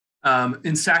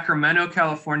 In Sacramento,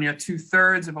 California,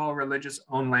 2/3 of all religious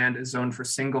owned land is zoned for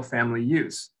single family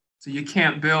use. So you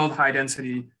can't build high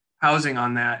density housing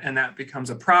on that, and that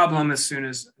becomes a problem as soon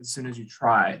as you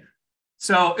try.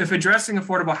 So if addressing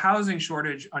affordable housing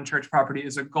shortage on church property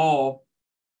is a goal,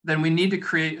 then we need to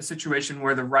create a situation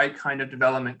where the right kind of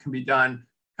development can be done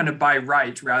kind of by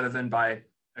right rather than by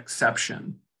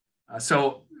exception.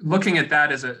 So looking at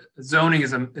that as a zoning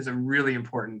is a really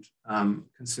important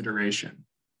consideration.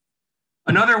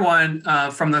 Another one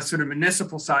from the sort of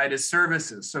municipal side is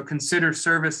services. So consider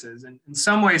services. And in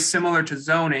some ways similar to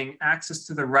zoning, access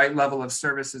to the right level of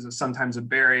services is sometimes a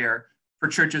barrier for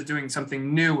churches doing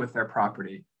something new with their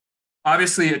property.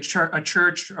 Obviously, a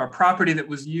church or property that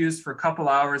was used for a couple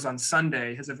hours on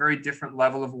Sunday has a very different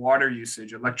level of water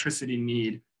usage, electricity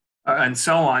need, and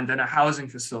so on than a housing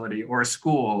facility or a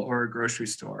school or a grocery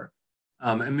store.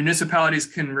 And municipalities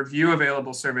can review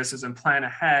available services and plan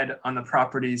ahead on the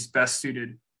properties best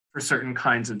suited for certain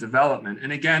kinds of development.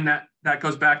 And again, that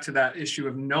goes back to that issue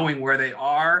of knowing where they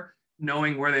are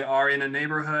in a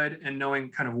neighborhood, and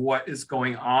knowing kind of what is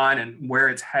going on and where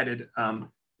it's headed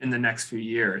in the next few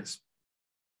years.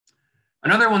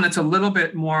 Another one that's a little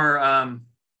bit more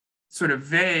sort of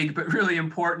vague, but really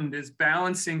important, is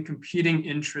balancing competing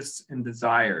interests and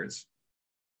desires.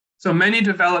 So many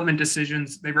development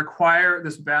decisions, they require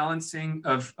this balancing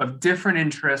of different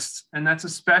interests, and that's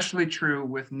especially true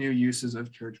with new uses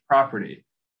of church property.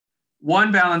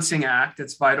 One balancing act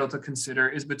that's vital to consider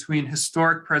is between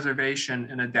historic preservation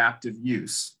and adaptive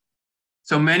use.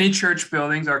 So many church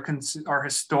buildings are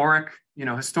historic,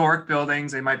 historic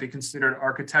buildings. They might be considered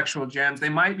architectural gems. They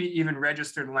might be even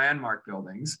registered landmark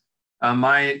buildings.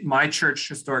 My church,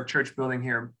 historic church building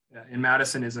here in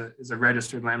Madison is a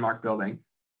registered landmark building.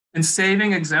 And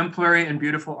saving exemplary and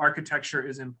beautiful architecture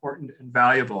is important and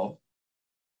valuable.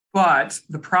 But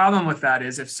the problem with that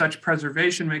is if such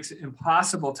preservation makes it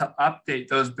impossible to update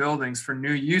those buildings for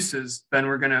new uses, then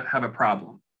we're going to have a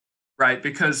problem, right?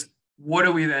 Because what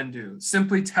do we then do?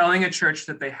 Simply telling a church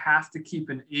that they have to keep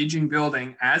an aging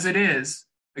building as it is,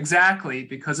 exactly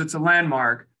because it's a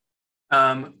landmark,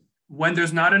 when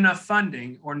there's not enough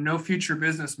funding or no future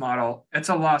business model, it's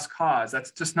a lost cause.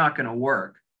 That's just not going to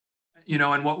work.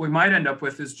 And what we might end up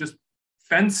with is just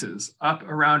fences up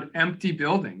around empty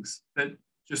buildings that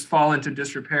just fall into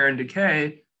disrepair and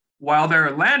decay while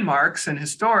they're landmarks and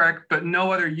historic, but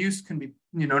no other use can be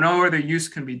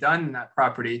done in that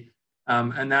property.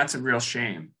 And that's a real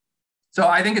shame. So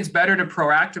I think it's better to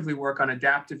proactively work on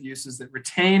adaptive uses that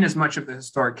retain as much of the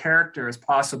historic character as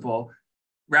possible,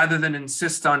 rather than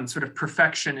insist on sort of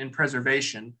perfection in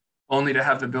preservation, only to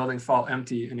have the building fall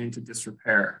empty and into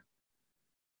disrepair.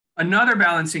 Another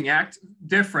balancing act,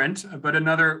 different, but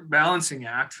another balancing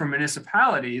act for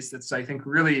municipalities that's, I think,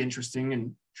 really interesting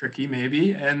and tricky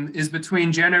maybe, and is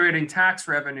between generating tax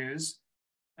revenues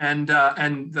and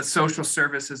the social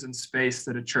services and space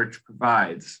that a church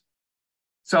provides.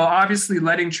 So obviously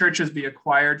letting churches be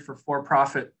acquired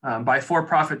by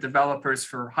for-profit developers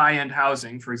for high-end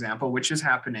housing, for example, which is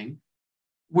happening,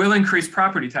 will increase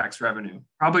property tax revenue,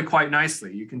 probably quite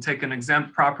nicely. You can take an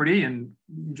exempt property and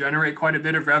generate quite a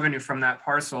bit of revenue from that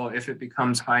parcel if it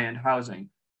becomes high-end housing.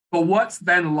 But what's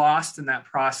then lost in that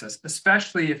process,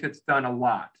 especially if it's done a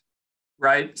lot,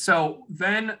 right? So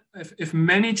then if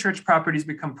many church properties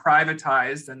become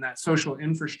privatized and that social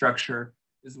infrastructure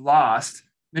is lost,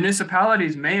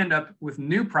 municipalities may end up with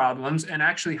new problems and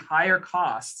actually higher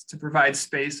costs to provide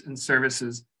space and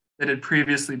services that had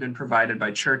previously been provided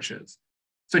by churches.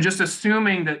 So just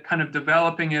assuming that kind of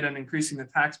developing it and increasing the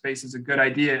tax base is a good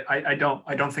idea, I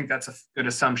don't think that's a good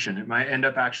assumption. It might end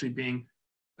up actually being,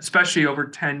 especially over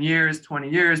 10 years, 20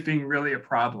 years, being really a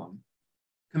problem.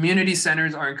 Community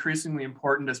centers are increasingly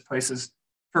important as places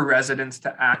for residents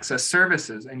to access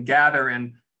services and gather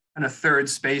in kind of third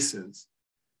spaces.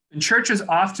 And churches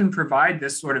often provide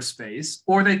this sort of space,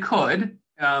 or they could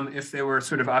if they were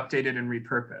sort of updated and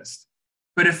repurposed.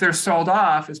 But if they're sold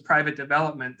off as private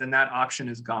development, then that option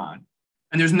is gone.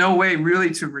 And there's no way really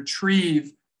to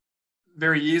retrieve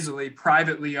very easily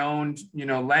privately owned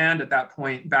land at that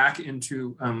point back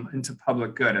into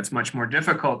public good. It's much more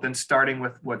difficult than starting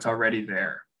with what's already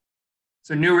there.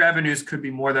 So new revenues could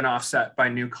be more than offset by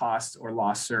new costs or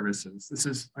lost services. This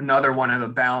is another one of the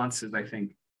balances, I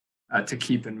think, to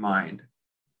keep in mind.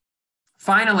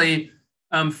 Finally,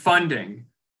 funding.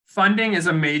 Funding is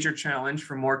a major challenge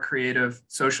for more creative,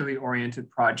 socially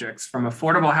oriented projects, from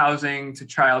affordable housing to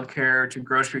childcare to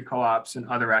grocery co-ops and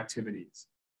other activities.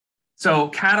 So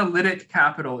catalytic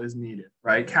capital is needed,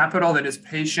 right? Capital that is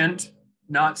patient,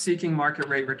 not seeking market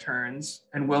rate returns,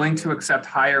 and willing to accept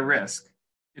higher risk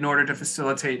in order to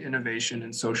facilitate innovation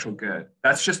and social good.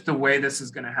 That's just the way this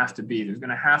is going to have to be. There's going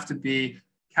to have to be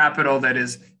capital that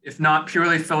is, if not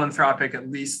purely philanthropic, at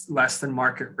least less than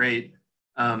market rate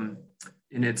in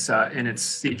its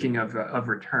seeking of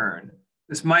return.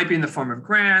 This might be in the form of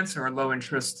grants or low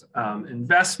interest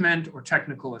investment or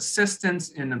technical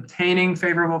assistance in obtaining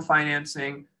favorable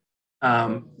financing.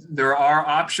 There are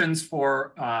options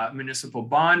for municipal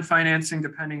bond financing,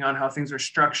 depending on how things are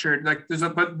structured. Like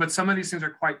but some of these things are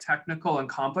quite technical and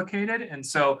complicated. And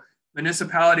so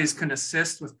municipalities can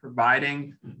assist with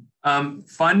providing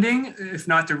funding, if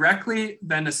not directly,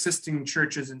 then assisting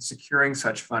churches in securing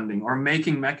such funding or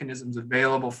making mechanisms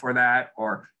available for that,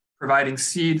 or providing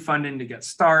seed funding to get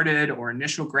started, or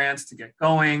initial grants to get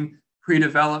going,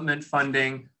 pre-development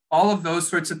funding. All of those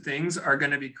sorts of things are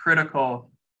going to be critical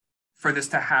for this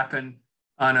to happen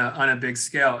on a big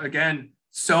scale. Again,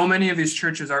 so many of these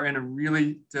churches are in a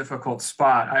really difficult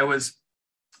spot. I was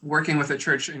working with a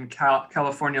church in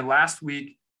California last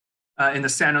week in the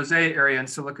San Jose area in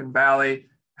Silicon Valley,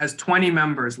 has 20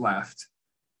 members left.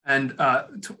 And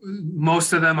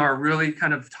most of them are really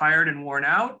kind of tired and worn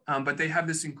out, but they have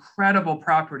this incredible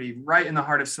property right in the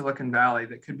heart of Silicon Valley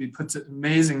that could be put to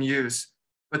amazing use.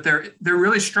 But they're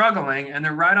really struggling, and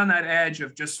they're right on that edge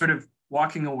of just sort of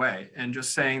walking away and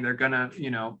just saying they're going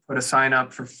to, put a sign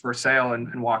up for sale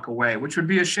and walk away, which would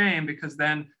be a shame, because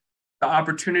then the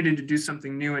opportunity to do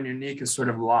something new and unique is sort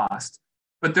of lost.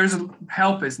 But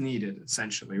help is needed,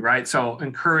 essentially, right? So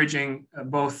encouraging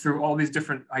both through all these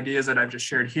different ideas that I've just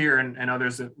shared here and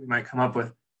others that we might come up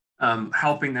with,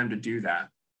 helping them to do that.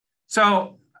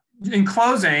 So in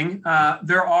closing,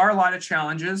 there are a lot of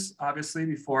challenges, obviously,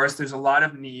 before us. There's a lot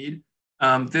of need.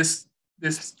 This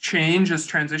change, this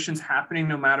transition's happening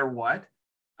no matter what.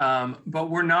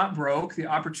 But we're not broke. The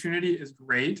opportunity is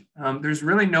great. There's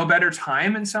really no better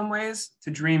time in some ways to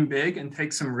dream big and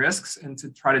take some risks and to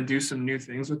try to do some new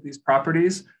things with these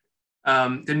properties.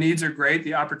 The needs are great.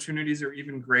 The opportunities are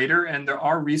even greater, and there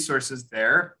are resources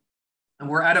there. And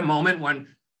we're at a moment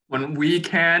when we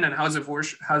can, and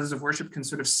houses of worship can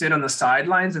sort of sit on the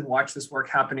sidelines and watch this work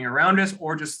happening around us,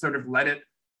 or just sort of let it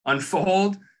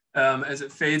unfold as it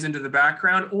fades into the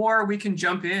background, or we can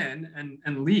jump in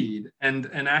and lead and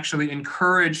actually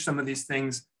encourage some of these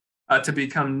things to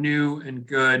become new and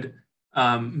good,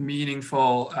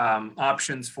 meaningful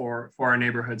options for our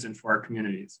neighborhoods and for our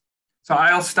communities. So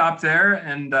I'll stop there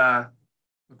and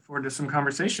look forward to some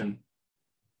conversation.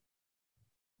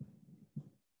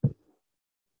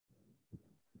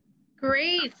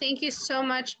 Great, thank you so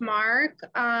much, Mark.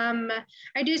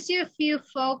 I do see a few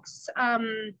folks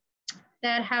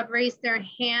that have raised their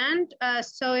hand.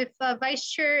 So if Vice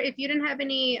Chair, if you didn't have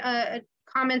any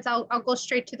comments, I'll go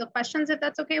straight to the questions, if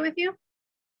that's okay with you.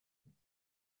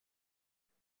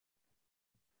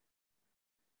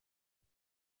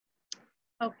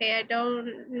 Okay, I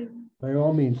don't. By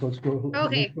all means, let's go.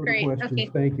 Okay, let's go great. to questions. Okay,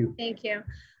 thank you. Thank you.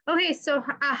 Okay, so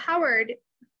Howard,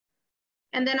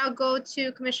 and then I'll go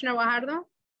to Commissioner Guajardo.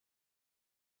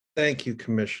 Thank you,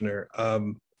 Commissioner.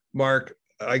 Mark,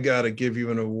 I got to give you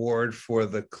an award for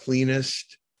the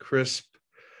cleanest, crisp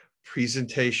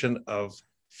presentation of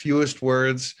fewest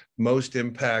words, most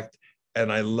impact,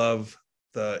 and I love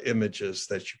the images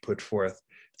that you put forth.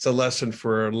 It's a lesson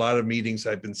for a lot of meetings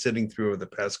I've been sitting through over the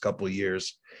past couple of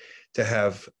years to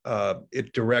have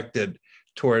it directed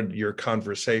toward your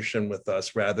conversation with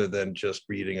us rather than just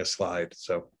reading a slide.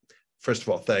 So first of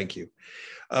all, thank you.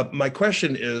 My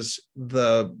question is,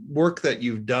 the work that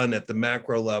you've done at the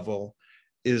macro level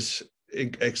is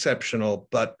exceptional,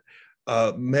 but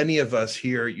many of us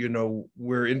here,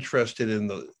 we're interested in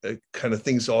the kind of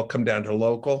things all come down to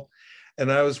local.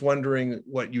 And I was wondering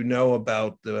what you know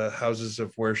about the houses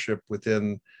of worship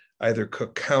within either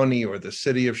Cook County or the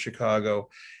city of Chicago,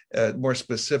 more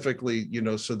specifically,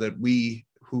 so that we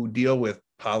who deal with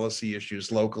policy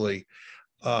issues locally,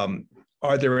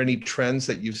 are there any trends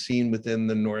that you've seen within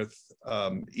the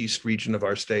northeast region of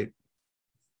our state?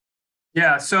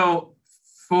 Yeah, so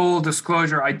full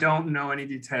disclosure, I don't know any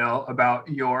detail about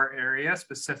your area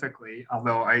specifically,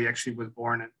 although I actually was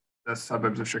born in the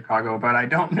suburbs of Chicago, but I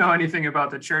don't know anything about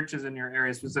the churches in your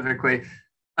area specifically.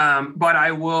 But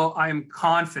I'm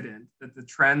confident that the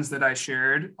trends that I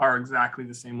shared are exactly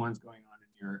the same ones going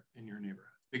on in your neighborhood,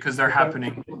 because they're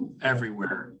happening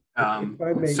everywhere. If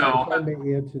I may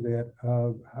add to that,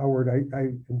 Howard,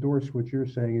 I endorse what you're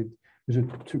saying. It was a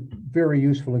very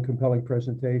useful and compelling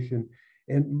presentation.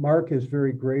 And Mark has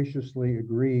very graciously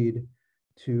agreed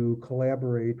to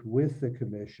collaborate with the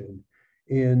commission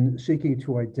in seeking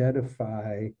to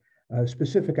identify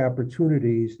specific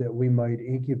opportunities that we might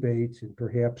incubate and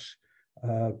perhaps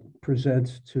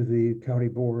present to the county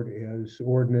board as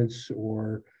ordinance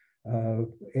or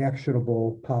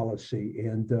actionable policy.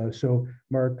 And so,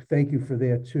 Mark, thank you for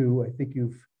that too. I think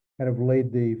you've kind of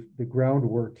laid the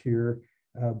groundwork here,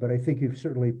 but I think you've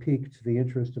certainly piqued the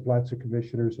interest of lots of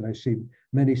commissioners, and I see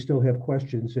many still have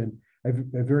questions, and I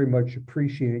very much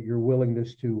appreciate your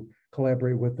willingness to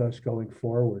collaborate with us going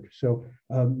forward. So,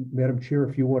 Madam Chair,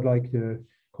 if you would like to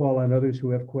call on others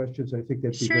who have questions, I think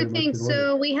that'd be sure very thing. much in order.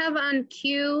 So we have on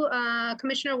queue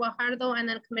Commissioner Guajardo and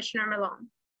then Commissioner Malone.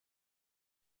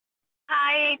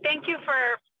 Hi, thank you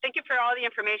for all the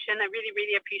information. I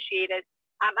really appreciate it.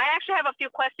 I actually have a few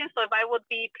questions, so if I would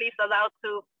be please allowed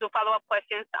to follow-up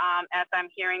questions as I'm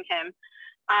hearing him.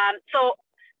 So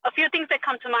a few things that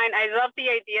come to mind. I love the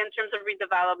idea in terms of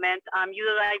redevelopment,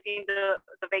 utilizing the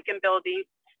vacant buildings.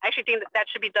 I actually think that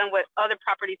should be done with other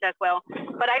properties as well.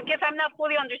 But I guess I'm not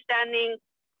fully understanding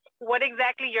what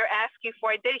exactly you're asking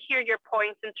for. I did hear your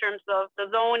points in terms of the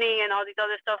zoning and all these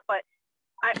other stuff, but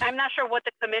I'm not sure what the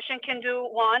commission can do,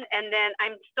 one, and then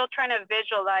I'm still trying to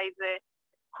visualize it.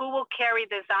 Who will carry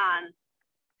this on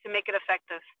to make it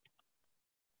effective?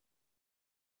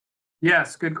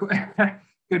 Yes, good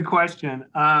question.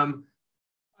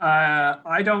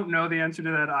 I don't know the answer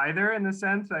to that either in the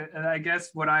sense. I guess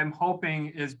what I'm hoping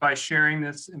is by sharing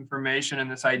this information and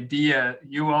this idea,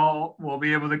 you all will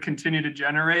be able to continue to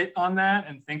generate on that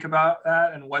and think about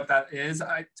that and what that is.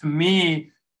 To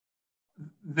me,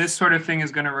 this sort of thing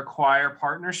is going to require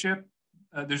partnership.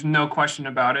 There's no question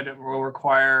about it. It will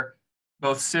require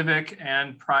both civic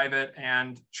and private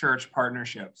and church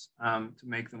partnerships to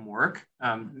make them work.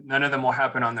 None of them will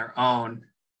happen on their own.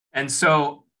 And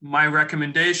so my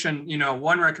recommendation,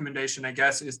 one recommendation, I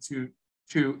guess, is to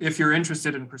if you're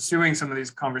interested in pursuing some of these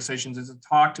conversations, is to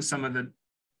talk to some of the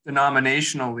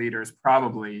denominational leaders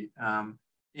probably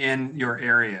in your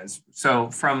areas.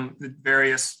 So from the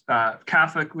various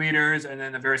Catholic leaders and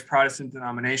then the various Protestant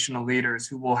denominational leaders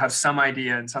who will have some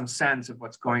idea and some sense of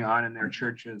what's going on in their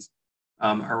churches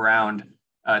around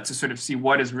to sort of see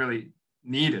what is really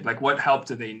needed, like what help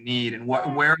do they need and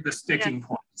where are the sticking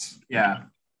points? Yeah.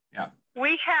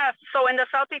 We have, so in the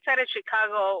southeast side of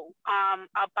Chicago,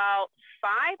 about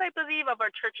 5, I believe, of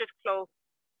our churches closed.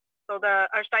 So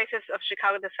the Archdiocese of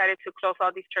Chicago decided to close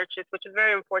all these churches, which is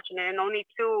very unfortunate, and only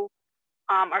 2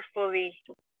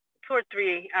 or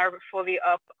 3 are fully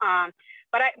up.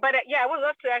 But I would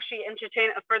love to actually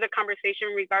entertain a further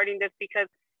conversation regarding this, because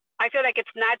I feel like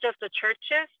it's not just the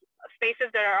churches,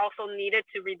 spaces that are also needed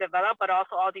to redevelop, but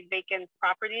also all these vacant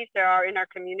properties that are in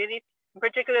our communities, in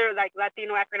particular like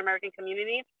Latino African-American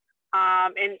communities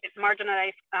in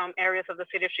marginalized areas of the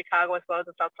city of Chicago as well as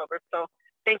the South Suburbs. So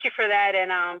thank you for that.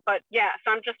 And but yeah,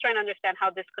 so I'm just trying to understand how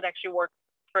this could actually work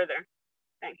further.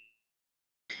 Thanks.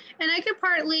 And I could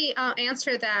partly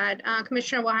answer that,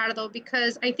 Commissioner Guajardo,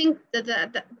 because I think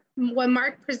that what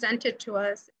Mark presented to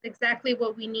us, exactly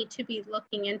what we need to be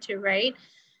looking into, right?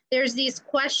 There's these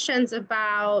questions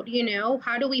about,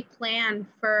 how do we plan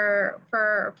for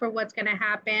what's going to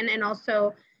happen? And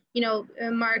also,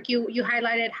 Mark, you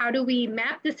highlighted, how do we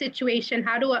map the situation?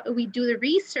 How do we do the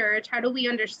research? How do we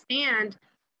understand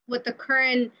what the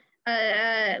current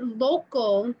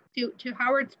local, to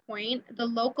Howard's point, the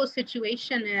local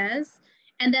situation is,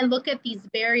 and then look at these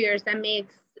barriers that may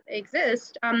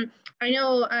exist. I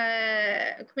know,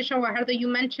 Commissioner Guajardo, you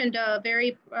mentioned a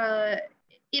very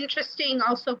interesting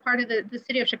also part of the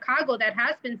city of Chicago that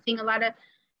has been seeing a lot of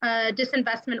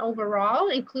disinvestment overall,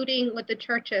 including with the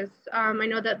churches. I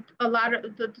know that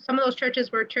some of those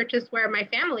churches were churches where my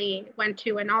family went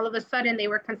to, and all of a sudden they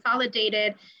were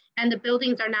consolidated and the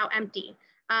buildings are now empty.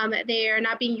 They are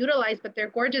not being utilized, but they're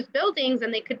gorgeous buildings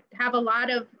and they could have a lot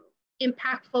of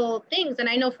impactful things. And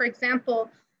I know, for example,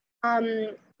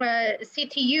 CTU,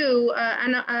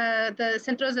 the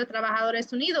Centros de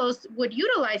Trabajadores Unidos would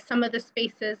utilize some of the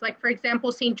spaces, like for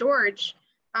example, St. George,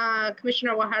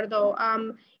 Commissioner Guajardo,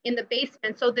 in the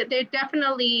basement. So that there are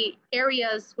definitely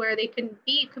areas where they can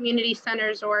be community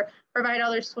centers or provide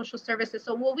other social services.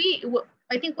 So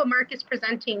I think what Mark is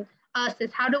presenting us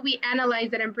is how do we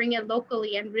analyze it and bring it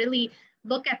locally and really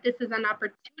look at this as an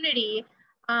opportunity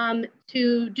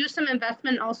to do some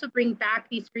investment, also bring back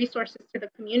these resources to the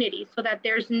community so that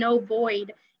there's no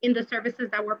void in the services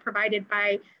that were provided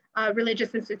by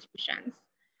religious institutions.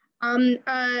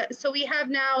 So we have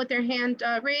now with their hand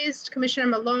raised, Commissioner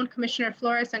Malone, Commissioner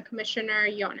Flores, and Commissioner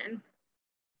Yonan.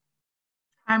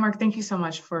 Hi, Mark. Thank you so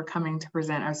much for coming to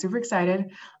present. I was super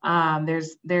excited. To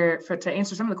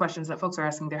answer some of the questions that folks are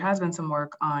asking, there has been some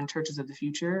work on churches of the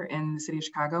future in the city of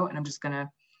Chicago, and I'm just going to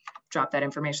drop that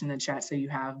information in the chat so you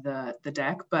have the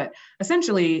deck. But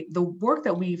essentially, the work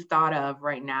that we've thought of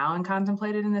right now and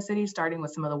contemplated in the city, starting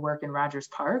with some of the work in Rogers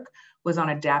Park, was on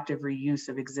adaptive reuse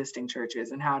of existing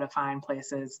churches and how to find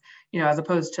places, as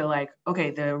opposed to like,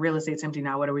 okay, the real estate's empty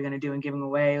now, what are we going to do and giving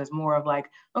away? It was more of like,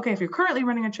 okay, if you're currently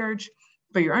running a church,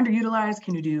 but you're underutilized,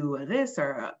 can you do this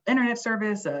or an internet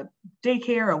service, a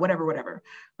daycare or whatever,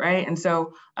 right? And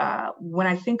so when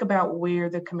I think about where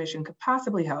the commission could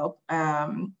possibly help,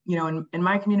 in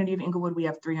my community of Inglewood, we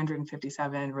have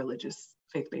 357 religious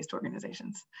faith-based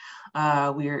organizations. We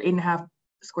are 8.5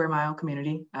 square mile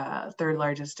community, third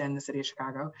largest in the city of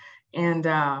Chicago.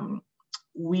 And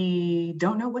we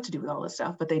don't know what to do with all this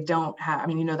stuff, but they don't have,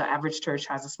 the average church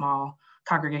has a small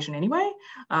congregation anyway.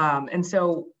 And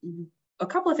so a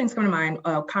couple of things come to mind,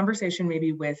 a conversation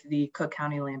maybe with the Cook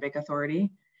County Land Bank Authority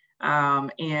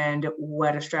and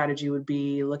what a strategy would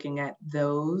be looking at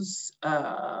those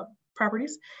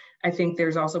properties. I think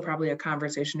there's also probably a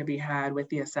conversation to be had with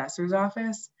the assessor's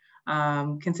office,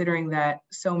 considering that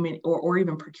so many, or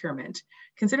even procurement,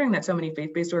 considering that so many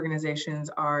faith-based organizations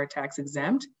are tax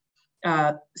exempt,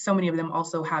 so many of them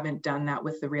also haven't done that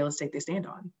with the real estate they stand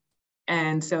on.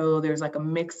 And so there's like a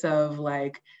mix of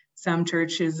like, some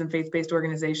churches and faith-based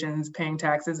organizations paying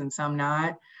taxes and some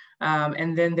not.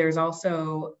 And then there's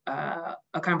also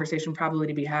a conversation probably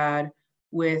to be had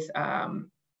with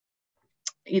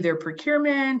either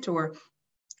procurement or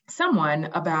someone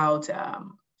about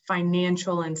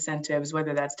financial incentives,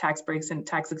 whether that's tax breaks and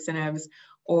tax incentives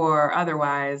or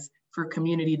otherwise, for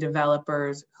community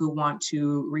developers who want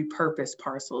to repurpose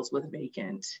parcels with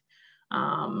vacant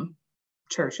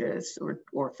churches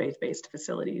or faith-based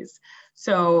facilities.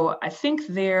 So I think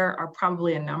there are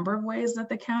probably a number of ways that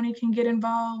the county can get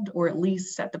involved, or at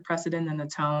least set the precedent and the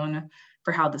tone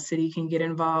for how the city can get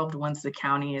involved once the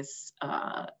county is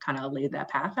kind of laid that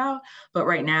path out. But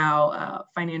right now,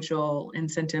 financial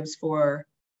incentives for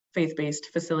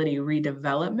faith-based facility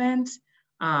redevelopment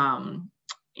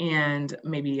and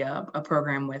maybe a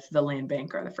program with the land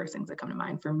bank are the first things that come to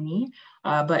mind for me.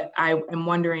 But I am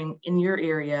wondering, in your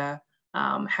area,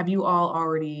 have you all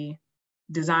already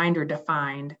designed or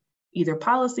defined either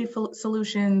policy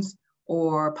solutions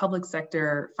or public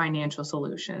sector financial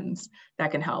solutions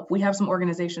that can help? We have some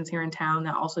organizations here in town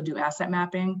that also do asset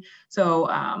mapping. So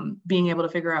being able to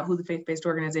figure out who the faith-based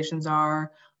organizations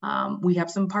are. We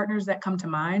have some partners that come to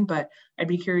mind, but I'd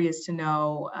be curious to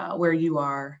know where you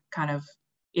are, kind of,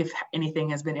 if anything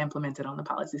has been implemented on the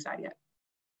policy side yet.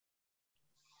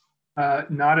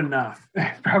 Not enough.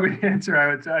 Probably the answer I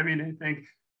would say. I think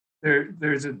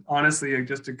there's honestly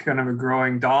just a kind of a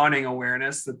growing, dawning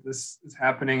awareness that this is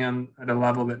happening at a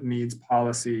level that needs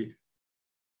policy.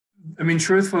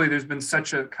 Truthfully, there's been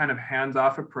such a kind of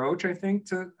hands-off approach, I think,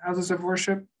 to houses of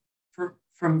worship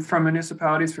from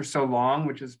municipalities for so long,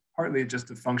 which is partly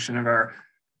just a function of our,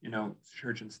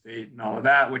 church and state and all of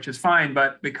that, which is fine.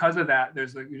 But because of that,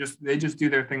 there's like they just do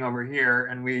their thing over here,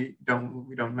 and we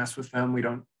don't mess with them. We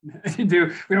don't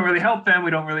really help them. We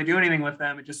don't really do anything with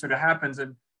them. It just sort of happens.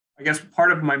 And I guess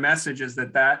part of my message is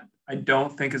that I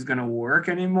don't think is going to work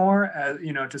anymore, as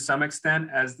to some extent,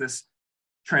 as this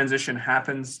transition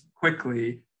happens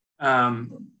quickly.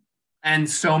 And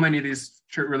so many of these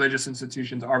religious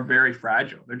institutions are very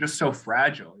fragile. They're just so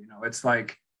fragile. It's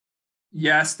like,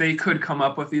 yes, they could come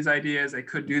up with these ideas, they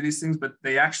could do these things, but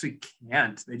they actually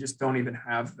can't. They just don't even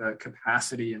have the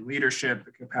capacity and leadership,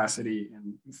 the capacity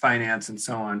and finance and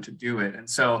so on to do it. And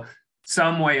so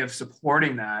some way of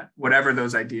supporting that, whatever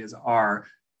those ideas are,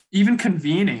 even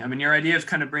convening. Your idea of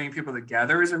kind of bringing people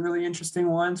together is a really interesting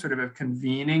one, sort of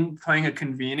playing a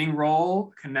convening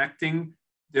role, connecting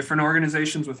different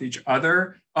organizations with each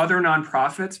other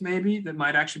nonprofits maybe that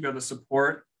might actually be able to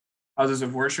support houses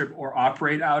of worship or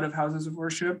operate out of houses of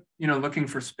worship, looking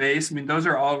for space. Those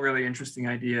are all really interesting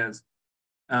ideas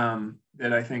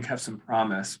that I think have some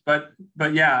promise. But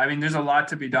yeah, there's a lot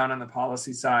to be done on the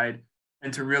policy side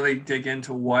and to really dig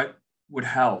into what would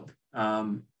help,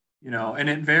 and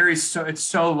it varies. So it's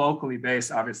so locally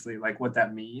based, obviously, like what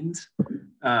that means.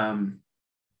 And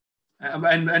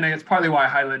it's partly why I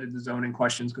highlighted the zoning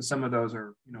questions, because some of those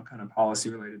are, kind of policy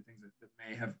related things that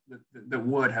may have, that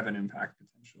would have an impact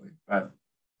potentially. But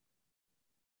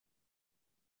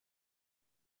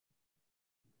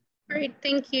great,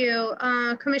 thank you.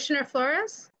 Commissioner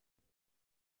Flores?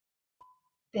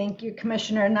 Thank you,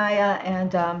 Commissioner Anaya,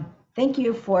 and thank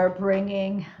you for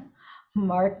bringing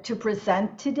Mark to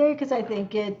present today, because I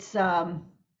think it's a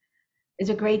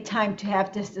great time to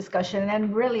have this discussion.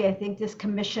 And really, I think this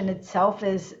commission itself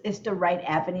is the right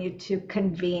avenue to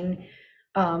convene,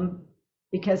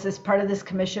 because as part of this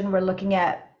commission, we're looking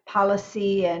at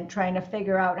policy and trying to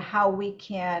figure out how we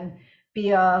can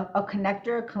be a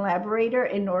connector, a collaborator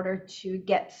in order to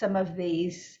get some of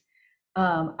these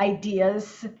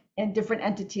ideas and different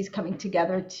entities coming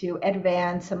together to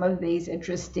advance some of these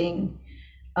interesting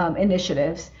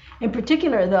initiatives. In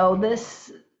particular, though,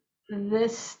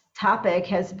 this topic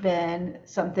has been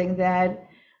something that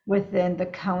within the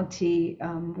county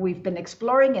we've been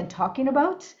exploring and talking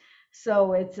about.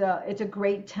 So it's a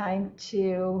great time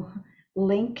to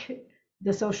link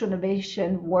the social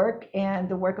innovation work and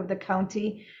the work of the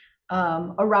county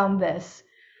around this.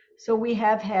 So we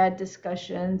have had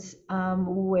discussions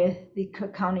with the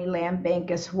Cook County Land Bank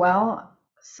as well.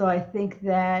 So I think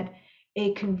that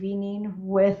a convening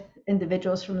with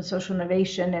individuals from the social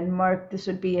innovation, and Mark, this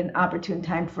would be an opportune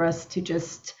time for us to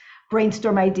just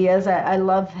brainstorm ideas. I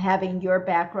love having your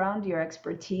background, your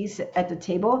expertise at the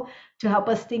table to help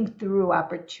us think through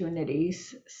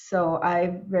opportunities. So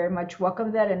I very much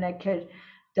welcome that, and I could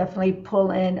definitely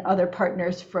pull in other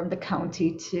partners from the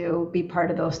county to be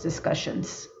part of those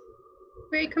discussions.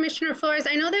 Great, Commissioner Flores.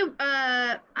 I know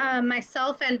that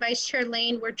myself and Vice Chair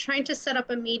Lane were trying to set up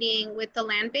a meeting with the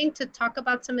Land Bank to talk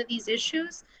about some of these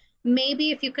issues.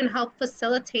 Maybe if you can help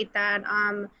facilitate that,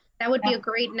 that would be a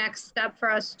great next step for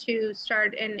us to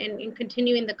start in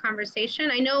continuing the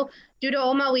conversation. I know due to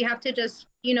OMA, we have to just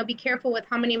be careful with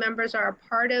how many members are a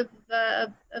part of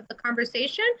the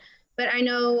conversation. But I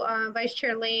know Vice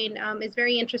Chair Lane is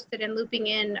very interested in looping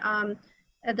in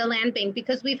the Land Bank,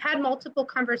 because we've had multiple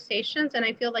conversations, and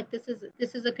I feel like this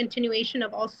is a continuation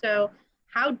of also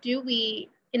how do we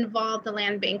involve the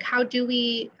Land Bank, how do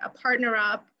we partner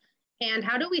up, and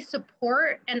how do we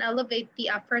support and elevate the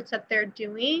efforts that they're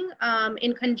doing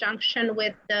in conjunction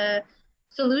with the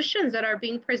solutions that are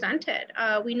being presented.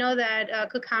 We know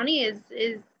that Cook County is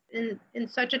in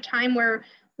such a time where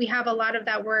we have a lot of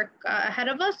that work ahead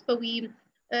of us, but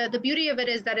the beauty of it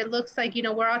is that it looks like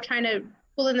we're all trying to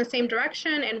pull in the same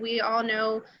direction, and we all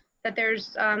know that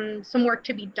there's some work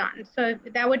to be done. So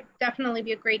that would definitely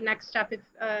be a great next step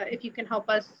if you can help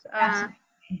us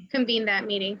convene that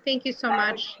meeting. Thank you so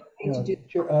much.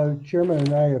 Chairman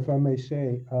and I, if I may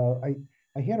say,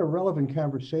 I had a relevant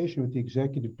conversation with the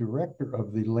executive director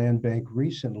of the Land Bank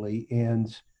recently,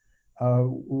 and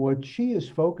what she is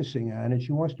focusing on, and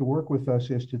she wants to work with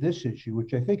us as to this issue,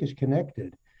 which I think is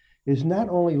connected, is not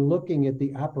only looking at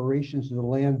the operations of the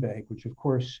land bank, which of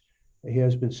course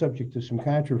has been subject to some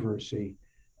controversy,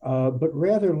 but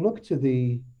rather look to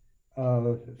the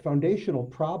foundational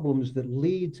problems that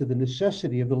lead to the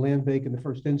necessity of the land bank in the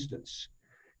first instance.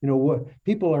 What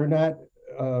people are not,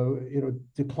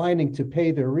 declining to pay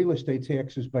their real estate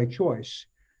taxes by choice.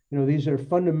 These are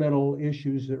fundamental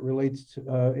issues that relate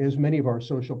to, as many of our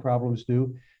social problems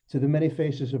do, to the many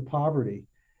faces of poverty.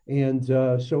 And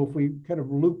so if we kind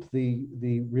of loop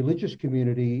the religious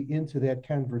community into that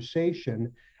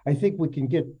conversation, I think we can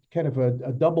get kind of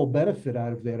a double benefit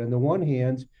out of that. On the one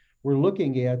hand, we're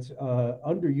looking at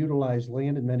underutilized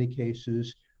land in many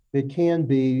cases that can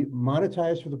be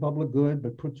monetized for the public good,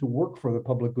 but put to work for the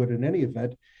public good in any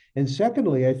event. And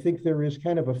secondly, I think there is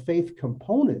kind of a faith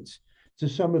component to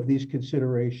some of these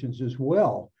considerations as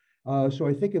well. So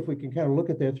I think if we can kind of look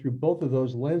at that through both of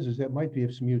those lenses, that might be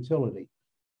of some utility.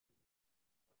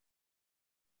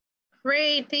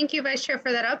 Great, thank you, Vice Chair,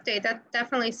 for that update. That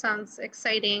definitely sounds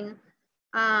exciting.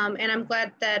 And I'm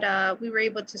glad that we were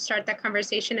able to start that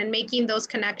conversation and making those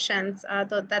connections,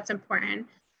 that's important.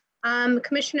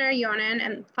 Commissioner Yonan,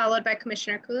 and followed by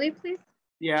Commissioner Cooley, please.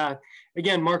 Yeah,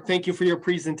 again, Mark, thank you for your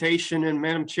presentation. And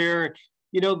Madam Chair,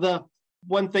 the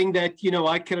one thing that,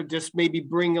 I could just maybe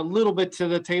bring a little bit to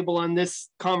the table on this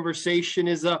conversation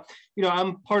is,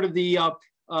 I'm part of the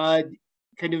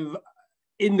kind of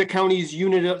in the county's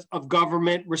unit of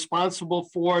government responsible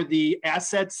for the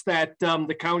assets that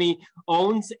the county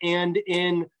owns, and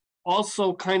in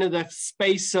also kind of the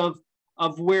space of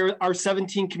where our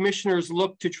 17 commissioners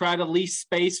look to try to lease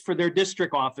space for their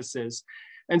district offices.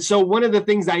 And so one of the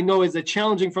things I know is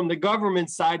challenging from the government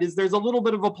side is there's a little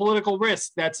bit of a political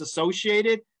risk that's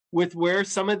associated with where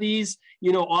some of these,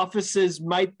 offices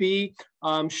might be.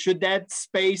 Should that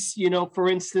space, for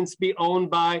instance, be owned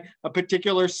by a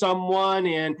particular someone?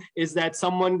 And is that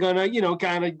someone gonna,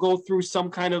 kind of go through some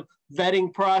kind of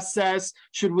vetting process?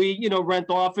 Should we, rent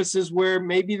offices where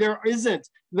maybe there isn't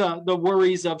the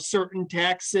worries of certain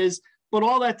taxes? But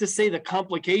all that to say, the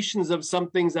complications of some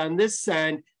things on this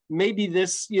end, maybe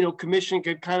this, commission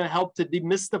could kind of help to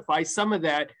demystify some of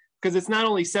that, because it's not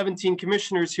only 17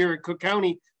 commissioners here at Cook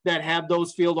County that have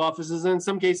those field offices, and in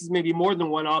some cases, maybe more than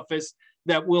one office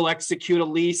that will execute a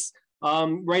lease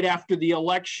right after the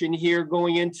election here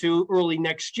going into early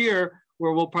next year.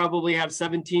 where we'll probably have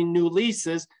 17 new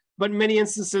leases. But in many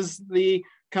instances, the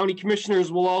county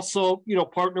commissioners will also,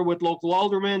 partner with local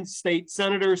aldermen, state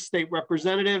senators, state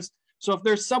representatives. So if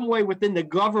there's some way within the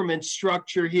government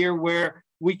structure here where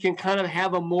we can kind of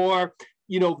have a more,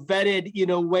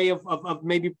 vetted, way of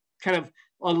maybe kind of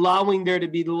allowing there to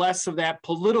be less of that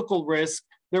political risk,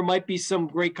 there might be some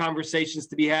great conversations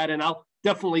to be had. And I'll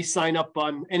definitely sign up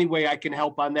on any way I can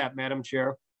help on that, Madam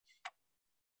Chair.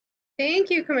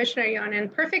 Thank you, Commissioner Yonan.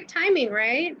 Perfect timing,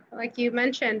 right? Like you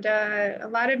mentioned, a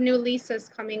lot of new leases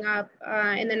coming up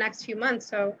in the next few months.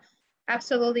 So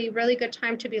absolutely really good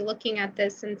time to be looking at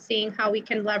this and seeing how we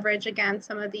can leverage, again,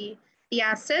 some of the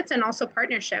assets and also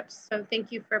partnerships. So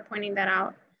thank you for pointing that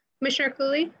out. Commissioner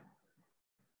Cooley?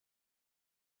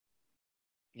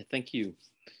 Yeah, thank you.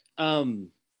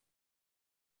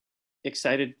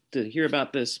 Excited to hear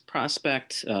about this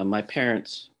prospect. My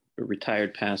parents were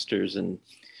retired pastors and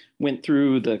went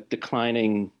through the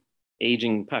declining,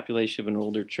 aging population of an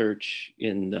older church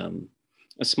in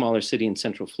a smaller city in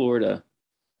Central Florida,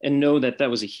 and know that that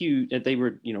was a huge, that they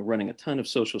were, running a ton of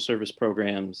social service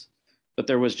programs, but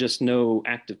there was just no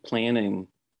active planning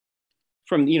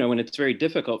from, and it's very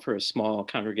difficult for a small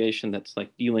congregation that's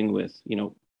like dealing with,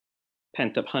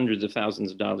 pent up hundreds of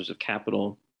thousands of dollars of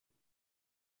capital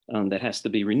that has to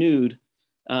be renewed,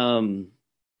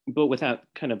 but without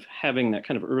kind of having that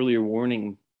kind of earlier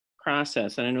warning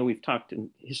process. And I know we've talked in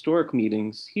historic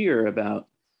meetings here about,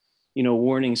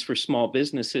 warnings for small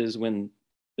businesses when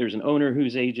there's an owner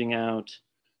who's aging out,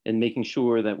 and making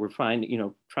sure that we're trying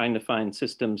to find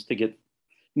systems to get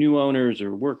new owners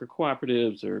or worker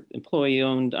cooperatives or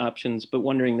employee-owned options, but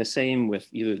wondering the same with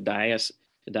either the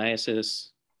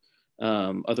diocese,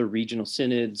 other regional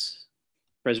synods,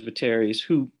 presbyteries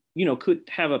who, could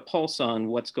have a pulse on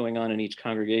what's going on in each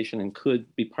congregation and could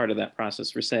be part of that process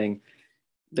for saying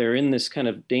they're in this kind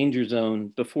of danger zone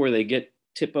before they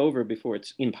tip over, before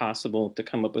it's impossible to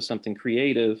come up with something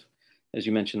creative. As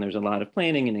you mentioned, there's a lot of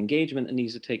planning and engagement that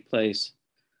needs to take place.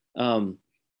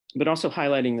 But also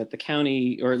highlighting that the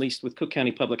county, or at least with Cook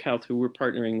County Public Health, who we're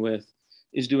partnering with,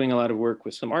 is doing a lot of work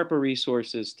with some ARPA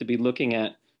resources to be looking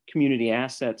at community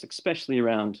assets, especially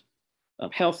around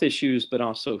health issues, but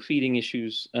also feeding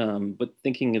issues, but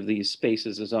thinking of these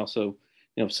spaces as also,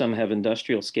 some have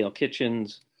industrial scale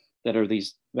kitchens that are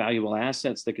these valuable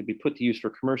assets that could be put to use for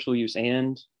commercial use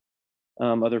and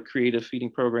other creative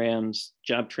feeding programs,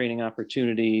 job training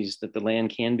opportunities, that the land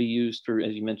can be used for,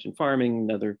 as you mentioned, farming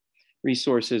and other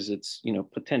resources. It's,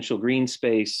 potential green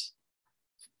space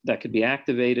that could be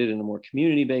activated in a more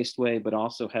community-based way, but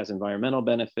also has environmental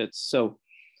benefits. So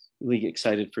really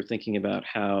excited for thinking about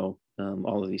how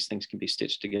all of these things can be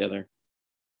stitched together.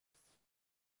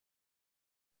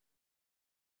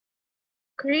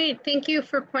 Great, thank you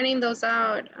for pointing those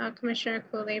out, Commissioner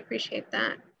Cooley, appreciate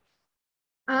that.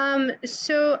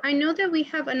 So I know that we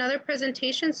have another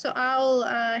presentation, so I'll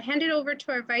hand it over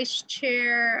to our Vice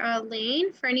Chair,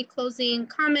 Lane, for any closing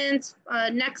comments,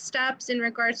 next steps in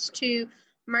regards to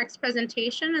Mark's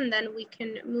presentation, and then we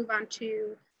can move on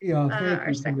to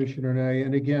thank you, Commissioner Nye.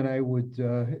 And again, I would,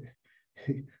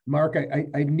 Mark,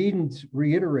 I needn't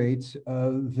reiterate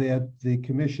that the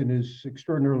Commission is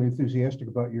extraordinarily enthusiastic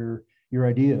about your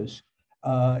ideas.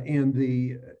 And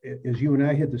as you and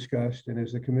I had discussed, and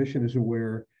as the Commission is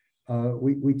aware,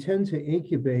 we tend to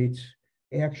incubate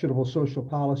actionable social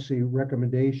policy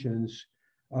recommendations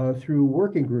through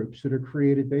working groups that are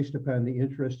created based upon the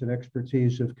interest and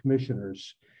expertise of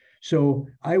commissioners. So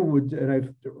I would, and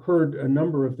I've heard a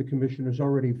number of the commissioners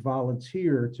already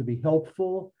volunteer to be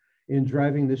helpful in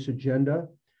driving this agenda.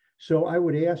 So I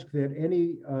would ask that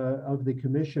any of the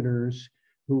commissioners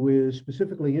who is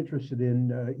specifically interested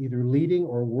in either leading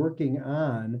or working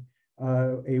on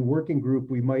a working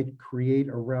group we might create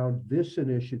around this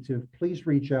initiative, please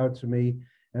reach out to me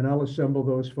and I'll assemble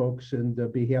those folks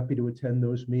and be happy to attend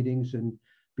those meetings and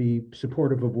be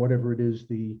supportive of whatever it is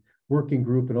the working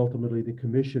group and ultimately the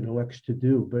Commission elects to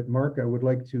do. But Mark, I would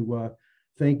like to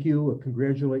thank you,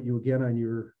 congratulate you again on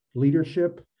your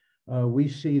leadership. We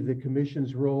see the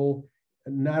Commission's role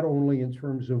not only in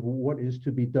terms of what is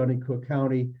to be done in Cook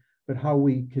County, but how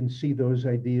we can see those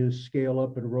ideas scale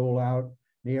up and roll out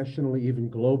nationally, even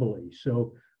globally.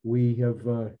 So we have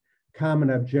a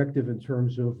common objective in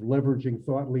terms of leveraging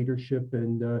thought leadership,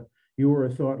 and you are a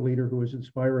thought leader who is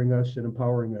inspiring us and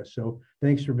empowering us. So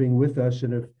thanks for being with us.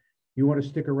 And if you want to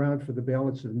stick around for the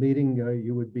balance of the meeting,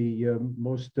 you would be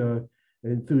most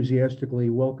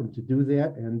enthusiastically welcome to do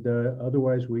that. And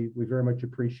otherwise, we very much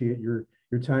appreciate your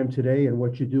time today and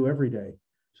what you do every day.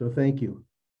 So thank you.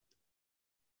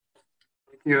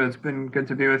 you. It's been good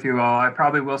to be with you all. I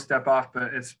probably will step off,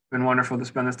 but it's been wonderful to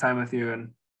spend this time with you, and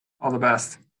all the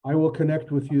best. I will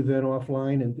connect with you then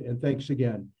offline, and thanks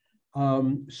again.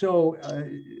 Thank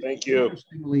you.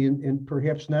 Interestingly, and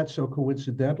perhaps not so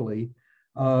coincidentally,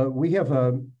 we have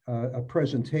a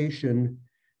presentation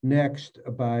next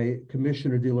by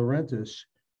Commissioner De Laurentiis,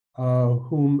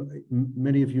 whom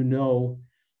many of you know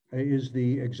is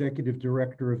the executive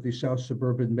director of the South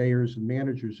Suburban Mayors and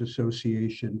Managers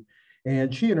Association.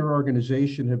 And she and her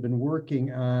organization have been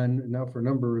working on now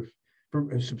for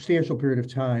a substantial period of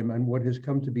time on what has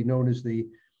come to be known as the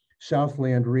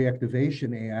Southland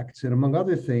Reactivation Act. And among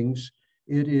other things,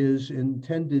 it is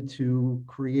intended to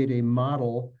create a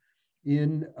model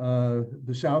in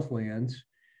the Southlands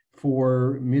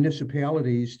for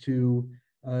municipalities to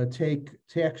take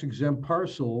tax-exempt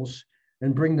parcels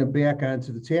and bring them back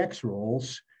onto the tax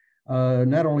rolls,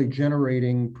 not only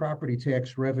generating property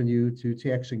tax revenue to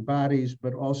taxing bodies,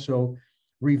 but also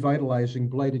revitalizing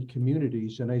blighted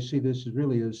communities. And I see this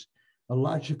really as a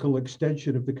logical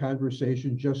extension of the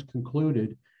conversation just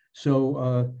concluded.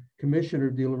 So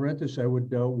Commissioner De Laurentiis, I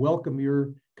would welcome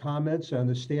your comments on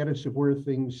the status of where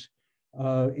things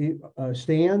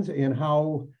stand and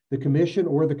how the commission,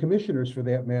 or the commissioners for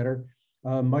that matter,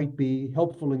 might be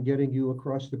helpful in getting you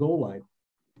across the goal line.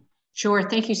 Sure,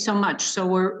 thank you so much. So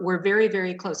we're very,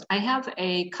 very close. I have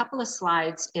a couple of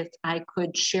slides. If I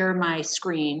could share my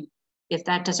screen. If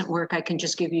that doesn't work, I can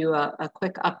just give you a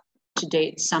quick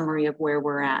up-to-date summary of where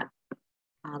we're at.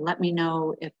 Let me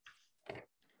know if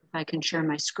I can share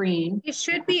my screen. You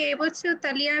should be able to,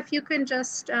 Talia, if you can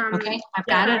just... okay, I've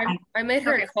got it. I made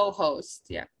her a co-host,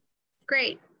 yeah.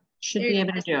 Great. Should be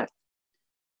able to do it.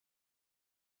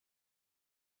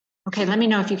 Okay, let me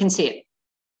know if you can see it.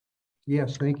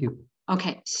 Yes, thank you.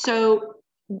 Okay, so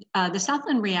the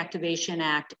Southland Reactivation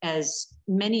Act, as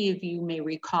many of you may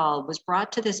recall, was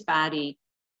brought to this body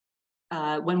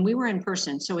when we were in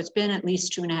person. So it's been at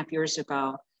least 2.5 years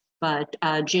ago. But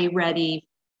Jay Reddy,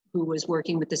 who was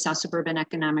working with the South Suburban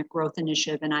Economic Growth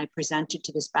Initiative, and I presented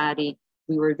to this body.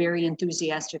 We were very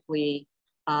enthusiastically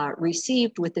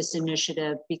received with this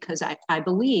initiative because I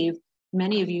believe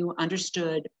many of you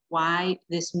understood why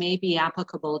this may be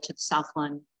applicable to the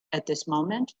Southland at this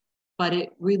moment, but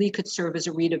it really could serve as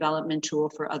a redevelopment tool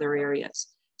for other areas.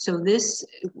 So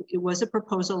it was a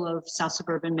proposal of South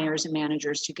Suburban mayors and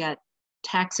managers to get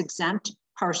tax-exempt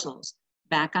parcels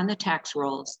back on the tax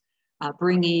rolls,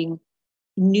 bringing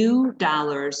new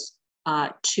dollars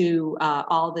to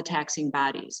all the taxing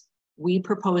bodies. We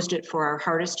proposed it for our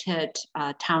hardest hit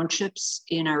townships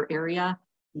in our area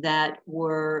that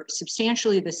were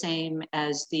substantially the same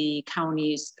as the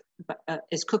counties,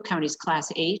 as Cook County's Class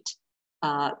 8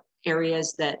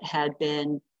 areas that had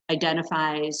been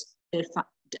identified as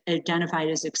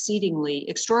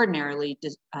extraordinarily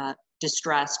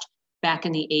distressed back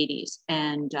in the 80s.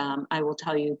 And I will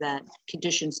tell you that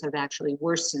conditions have actually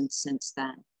worsened since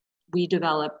then. We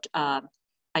developed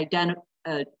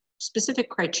specific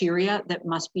criteria that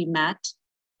must be met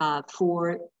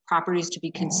for properties to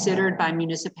be considered by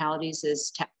municipalities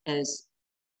as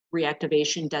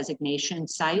reactivation designation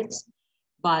sites.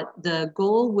 But the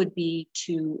goal would be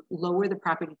to lower the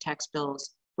property tax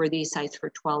bills for these sites for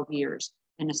 12 years,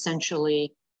 and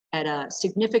essentially at a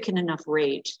significant enough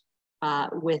rate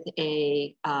with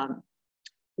a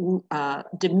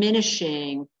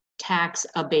diminishing tax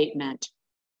abatement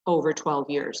over 12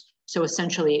 years. So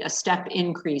essentially a step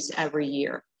increase every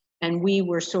year. And we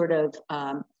were sort of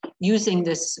using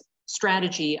this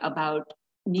strategy about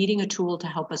needing a tool to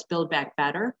help us build back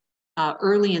better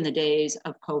early in the days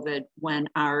of COVID when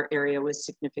our area was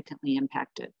significantly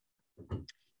impacted.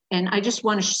 And I just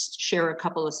want to share a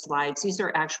couple of slides. These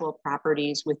are actual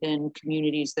properties within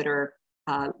communities that are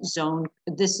zoned.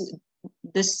 This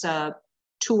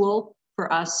tool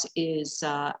for us is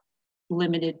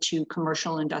limited to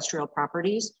commercial industrial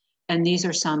properties. And these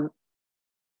are some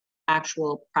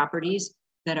actual properties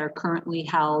that are currently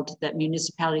held that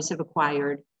municipalities have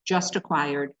acquired, just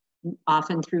acquired,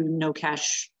 often through no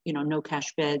cash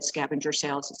bids, scavenger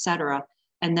sales, et cetera.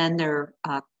 And then they're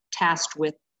tasked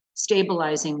with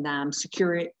stabilizing them,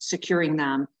 securing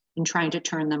them, and trying to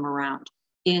turn them around.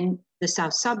 In the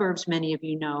South suburbs, many of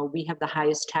you know, we have the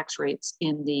highest tax rates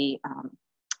in the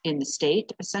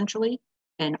state, essentially,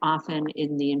 and often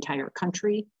in the entire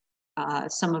country.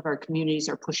 Some of our communities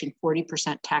are pushing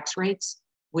 40% tax rates,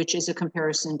 which is a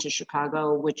comparison to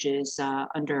Chicago, which is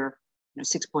under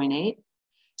 6.8.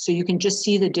 So you can just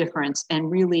see the difference, and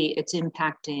really it's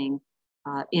impacting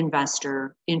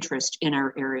investor interest in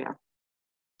our area.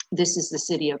 This is the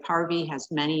city of Harvey, has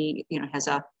many, has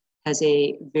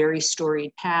a very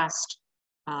storied past.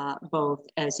 both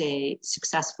as a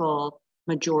successful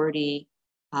majority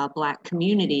Black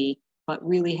community, but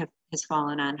really has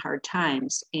fallen on hard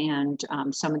times. And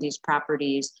some of these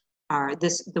properties are,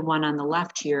 the one on the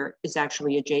left here is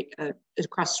actually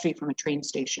across the street from a train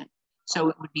station. So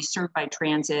it would be served by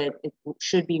transit, it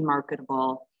should be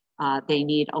marketable. They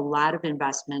need a lot of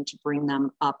investment to bring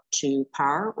them up to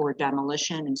par or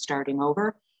demolition and starting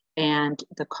over. And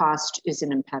the cost is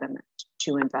an impediment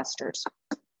to investors.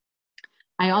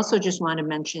 I also just want to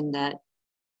mention that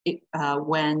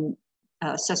when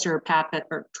Assessor Pappas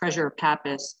or Treasurer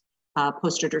Pappas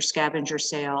posted her scavenger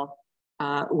sale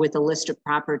with a list of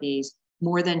properties,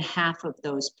 more than half of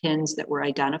those pins that were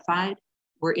identified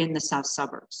were in the south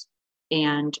suburbs.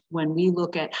 And when we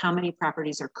look at how many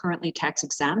properties are currently tax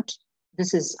exempt,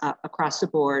 this is across the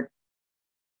board,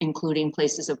 including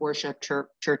places of worship,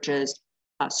 churches,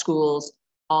 schools,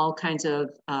 all kinds of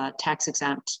tax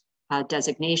exempt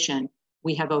designation.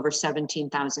 We have over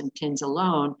 17,000 pins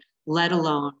alone, let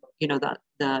alone, you know,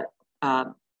 the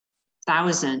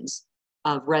thousands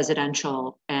of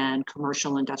residential and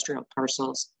commercial industrial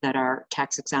parcels that are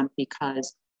tax exempt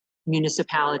because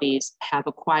municipalities have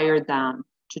acquired them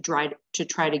to try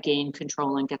to gain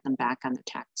control and get them back on the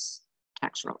tax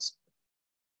rolls.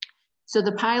 So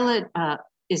the pilot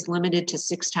is limited to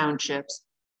 6 townships,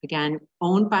 again,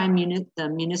 owned by the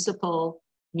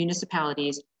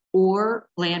municipalities or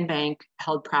land bank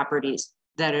held properties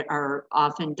that are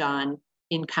often done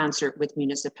in concert with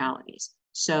municipalities.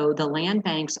 So the land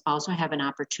banks also have an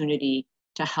opportunity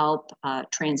to help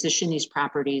transition these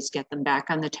properties, get them back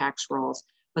on the tax rolls,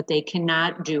 but they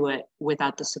cannot do it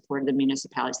without the support of the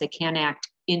municipalities. They can't act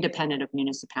independent of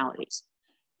municipalities.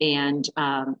 And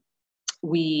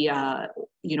we've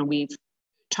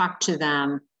talked to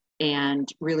them and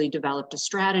really developed a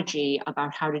strategy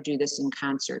about how to do this in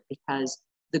concert, because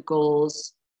the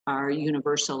goals are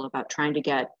universal about trying to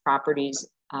get properties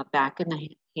back in the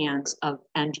hands of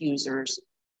end users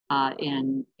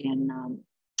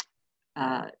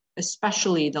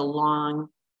especially the long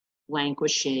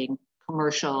languishing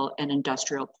commercial and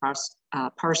industrial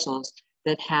parcels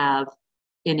that have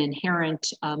an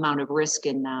inherent amount of risk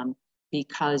in them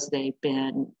because of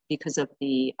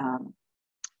the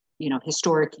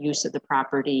historic use of the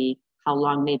property, how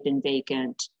long they've been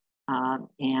vacant,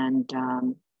 and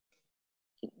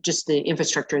just the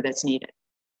infrastructure that's needed.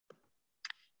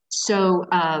 So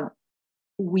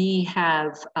we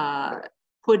have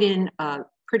put in a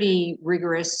pretty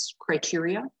rigorous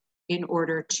criteria in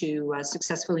order to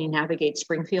successfully navigate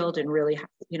Springfield, and really,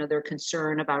 their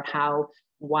concern about how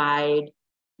wide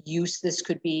use this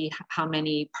could be, how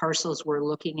many parcels we're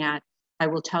looking at. I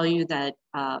will tell you that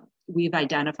we've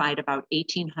identified about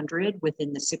 1,800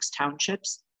 within the 6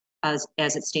 townships as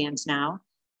it stands now.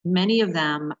 Many of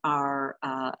them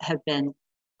have been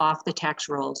off the tax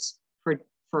rolls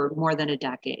for more than a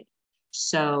decade.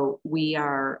 So we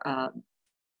are,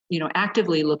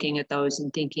 actively looking at those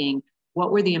and thinking,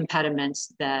 what were the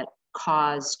impediments that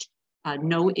caused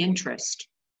no interest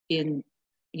in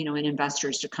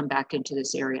investors to come back into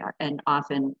this area? And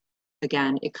often,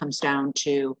 again, it comes down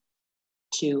to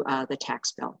the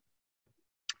tax bill.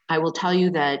 I will tell you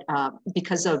that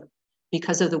because of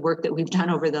the work that we've done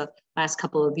over the last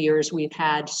couple of years, we've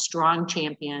had strong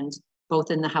champions,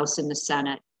 both in the House and the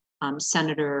Senate.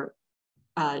 Senator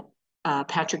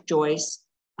Patrick Joyce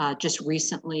just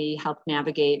recently helped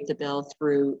navigate the bill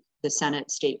through the Senate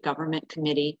State Government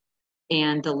Committee,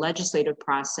 and the legislative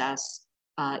process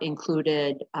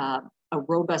included a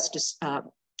robust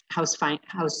House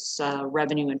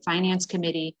Revenue and Finance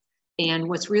Committee. And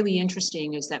what's really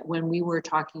interesting is that when we were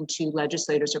talking to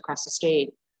legislators across the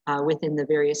state within the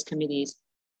various committees,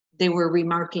 they were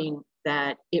remarking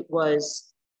that it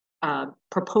was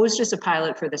proposed as a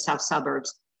pilot for the south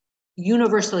suburbs,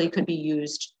 universally could be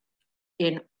used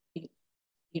in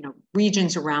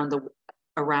regions around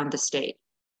the state.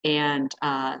 And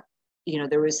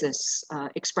there was this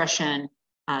expression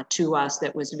to us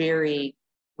that was very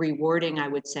rewarding, I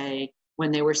would say,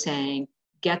 when they were saying,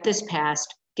 get this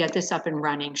passed, get this up and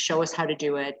running, show us how to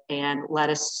do it, and let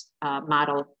us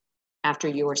model after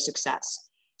your success.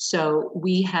 So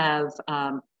we have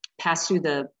passed through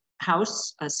the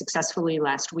House successfully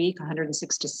last week,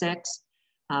 106-6.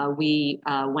 We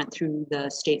went through the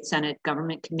State Senate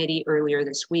Government Committee earlier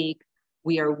this week.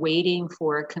 We are waiting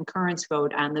for a concurrence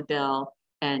vote on the bill,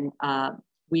 and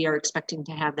we are expecting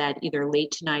to have that either late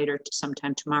tonight or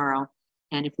sometime tomorrow.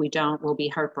 And if we don't, we'll be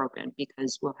heartbroken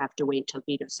because we'll have to wait till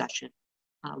veto session.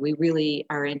 We really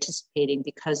are anticipating,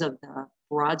 because of the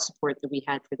broad support that we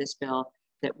had for this bill,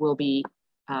 that we'll be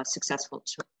successful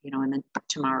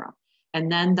tomorrow. And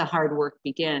then the hard work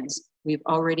begins. We've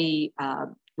already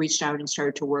reached out and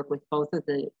started to work with both of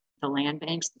the land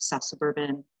banks, the South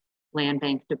Suburban Land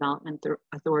Bank Development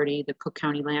Authority, the Cook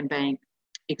County Land Bank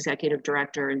Executive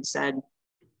Director, and said,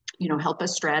 you know, help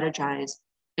us strategize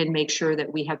and make sure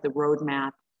that we have the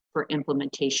roadmap for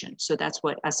implementation. So that's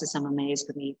what SSMMA is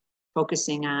going to be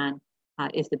focusing on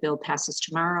if the bill passes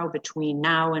tomorrow, between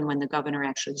now and when the governor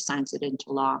actually signs it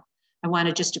into law. I want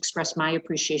to just express my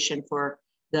appreciation for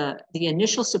the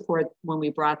initial support when we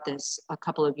brought this a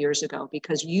couple of years ago,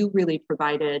 because you really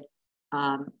provided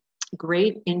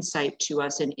great insight to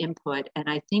us and input. And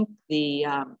I think the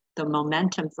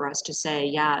momentum for us to say,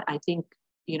 yeah, I think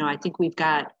we've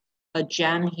got a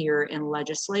gem here in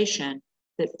legislation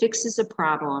that fixes a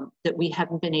problem that we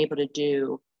haven't been able to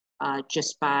do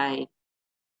just by,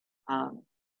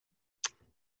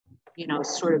 you know,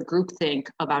 sort of groupthink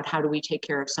about how do we take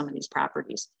care of some of these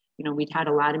properties. You know, we've had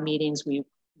a lot of meetings.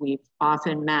 We've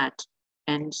often met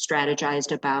and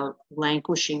strategized about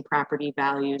languishing property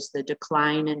values, the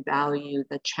decline in value,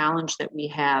 the challenge that we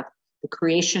have, the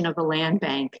creation of a land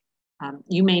bank.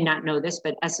 You may not know this,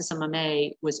 but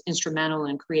SSMMA was instrumental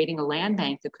in creating a land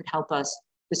bank that could help us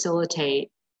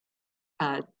facilitate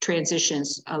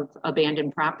transitions of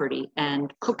abandoned property.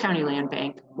 And Cook County Land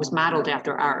Bank was modeled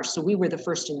after ours. So we were the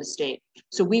first in the state.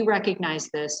 So we recognized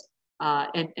this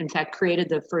and in fact created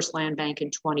the first land bank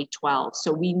in 2012.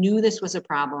 So we knew this was a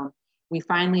problem. We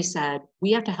finally said,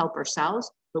 we have to help ourselves,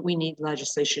 but we need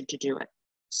legislation to do it.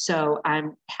 So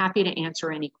I'm happy to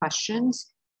answer any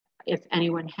questions if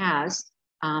anyone has,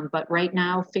 but right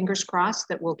now, fingers crossed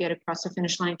that we'll get across the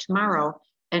finish line tomorrow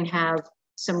and have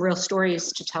some real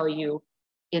stories to tell you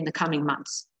in the coming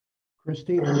months.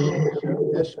 Christy,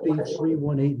 SB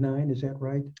 3189, is that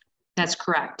right? That's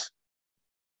correct.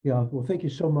 Yeah, well, thank you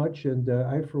so much. And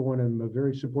I, for one, am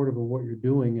very supportive of what you're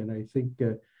doing. And I think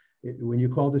when you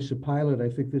call this a pilot, I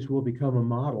think this will become a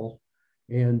model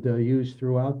and used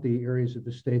throughout the areas of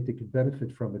the state that could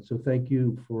benefit from it. So thank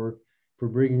you for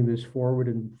bringing this forward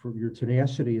and for your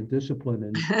tenacity and discipline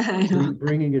and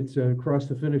bringing it across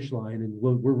the finish line. And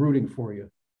we're rooting for you.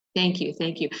 Thank you.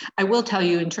 Thank you. I will tell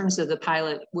you, in terms of the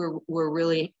pilot, we're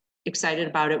really excited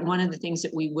about it. One of the things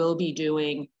that we will be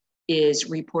doing is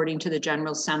reporting to the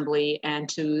General Assembly and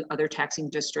to other taxing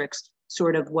districts,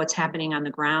 sort of what's happening on the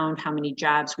ground, how many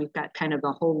jobs. We've got kind of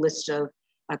a whole list of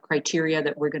criteria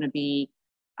that we're going to be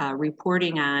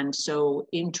reporting on. So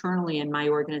internally in my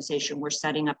organization, we're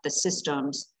setting up the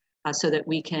systems so that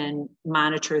we can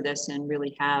monitor this and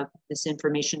really have this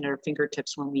information at our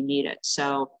fingertips when we need it.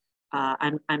 So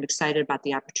I'm excited about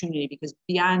the opportunity, because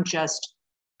beyond just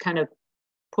kind of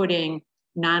putting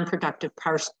non-productive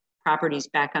properties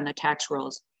back on the tax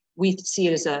rolls, we see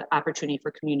it as an opportunity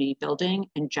for community building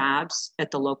and jobs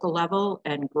at the local level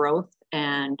and growth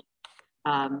and,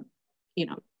 you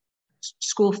know,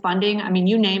 school funding. I mean,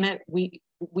 you name it, we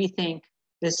think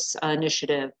this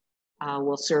initiative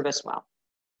will serve us well.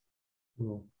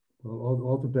 Well,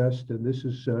 all the best. And this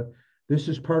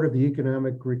is part of the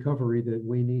economic recovery that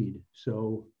we need.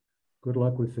 So good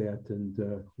luck with that,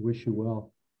 and wish you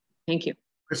well. Thank you.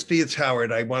 Christy, it's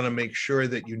Howard. I want to make sure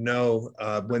that you know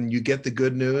when you get the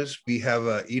good news, we have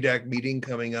a EDAC meeting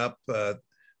coming up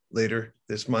later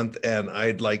this month, and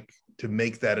I'd like to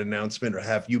make that announcement, or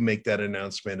have you make that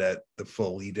announcement at the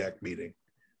full EDAC meeting.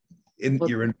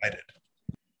 You're invited.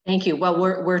 Thank you. Well,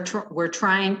 we're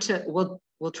trying to.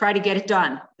 We'll try to get it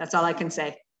done. That's all I can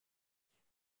say.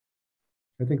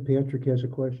 I think Patrick has a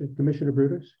question. Commissioner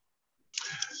Brutus?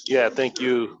 Yeah, thank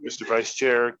you, Mr. Vice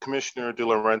Chair. Commissioner De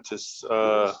Laurentiis,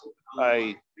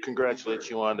 I congratulate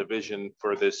you on the vision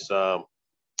for this, I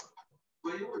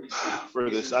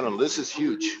don't know, this is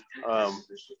huge,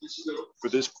 for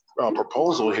this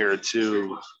proposal here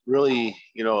to really,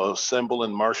 you know, assemble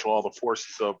and marshal all the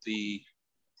forces of the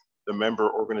member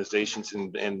organizations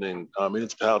and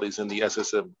municipalities in the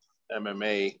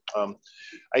SSMMA.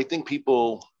 I think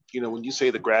people, you know, when you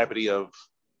say the gravity of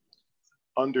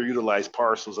underutilized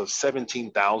parcels of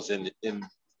 17,000 in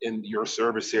your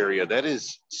service area, that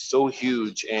is so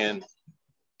huge, and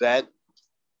that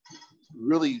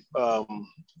really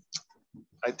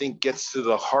I think gets to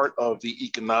the heart of the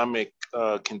economic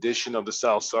condition of the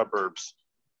South suburbs.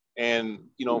 And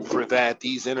you know, for that,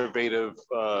 these innovative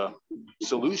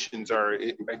solutions are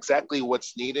exactly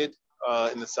what's needed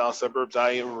in the South suburbs.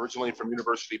 I am originally from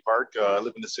University Park. I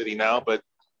live in the city now, but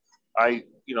I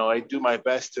do my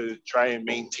best to try and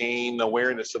maintain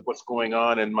awareness of what's going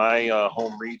on in my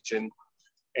home region.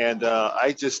 And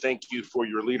I just thank you for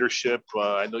your leadership.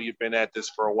 I know you've been at this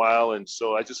for a while. And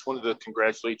so I just wanted to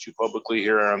congratulate you publicly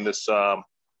here on this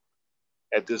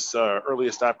at this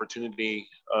earliest opportunity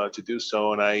to do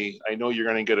so. And I know you're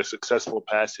going to get a successful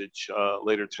passage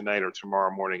later tonight or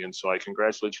tomorrow morning. And so I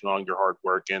congratulate you on your hard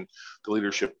work and the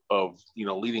leadership of,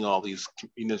 leading all these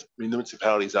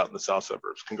municipalities out in the south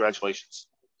suburbs. Congratulations.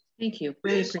 Thank you.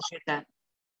 Really appreciate that.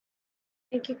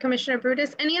 Thank you, Commissioner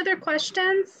Brutus. Any other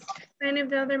questions? Any of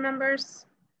the other members?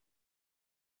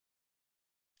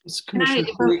 Commissioner,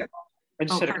 I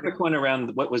just had a quick one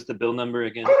around what was the bill number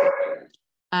again?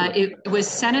 It was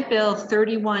Senate Bill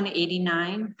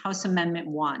 3189, House Amendment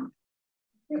 1.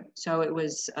 So it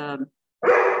was, are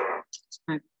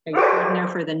you in there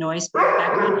for the noise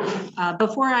background?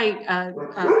 Before I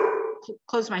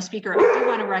close my speaker, I do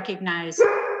want to recognize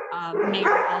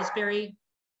Mayor Elsdon,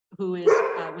 who is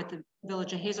with the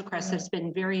Village of Hazel Crest, has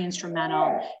been very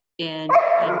instrumental in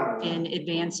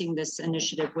advancing this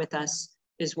initiative with us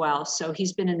as well. So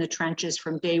he's been in the trenches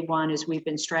from day one as we've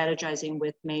been strategizing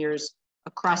with mayors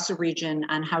across the region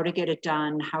on how to get it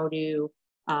done, how to,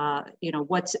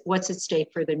 what's at stake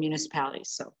for the municipalities.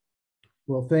 So,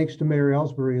 well, thanks to Mayor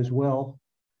Elsdon as well.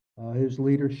 His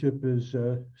leadership is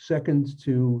second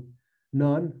to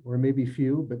none, or maybe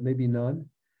few, but maybe none.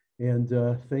 And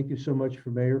thank you so much,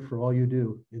 Mayor, for all you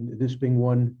do. And this being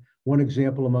one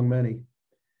example among many.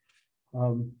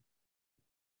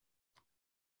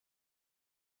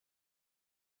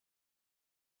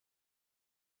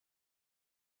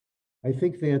 I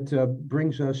think that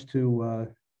brings us to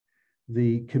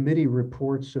the committee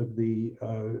reports of the,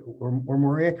 or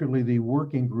more accurately, the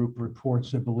working group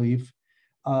reports, I believe.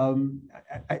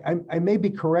 I may be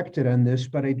corrected on this,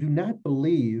 but I do not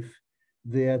believe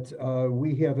that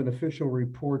we have an official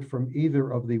report from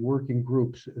either of the working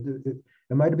groups.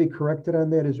 Am I to be corrected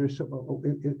on that? Is there some,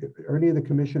 are any of the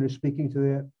commissioners speaking to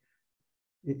that?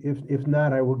 If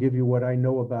not, I will give you what I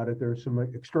know about it. There are some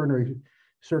extraordinary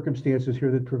circumstances here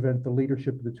that prevent the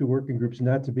leadership of the two working groups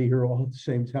not to be here all at the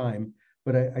same time.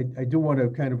 But I do want to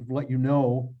kind of let you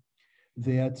know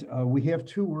that we have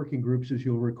two working groups, as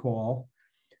you'll recall.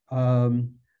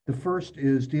 The first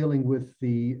is dealing with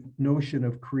the notion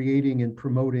of creating and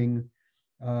promoting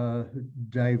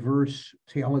diverse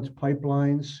talent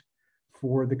pipelines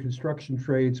for the construction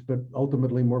trades, but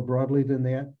ultimately more broadly than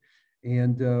that.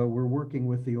 And we're working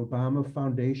with the Obama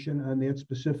Foundation on that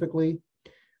specifically.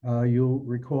 You'll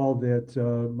recall that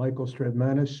Michael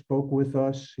Stradmanis spoke with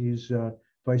us. He's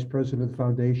Vice President of the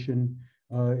Foundation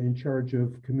in charge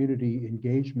of community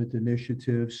engagement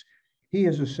initiatives. He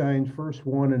has assigned first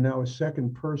one and now a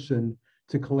second person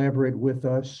to collaborate with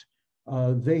us.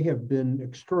 They have been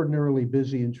extraordinarily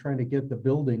busy in trying to get the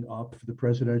building up for the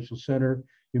Presidential Center.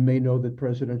 You may know that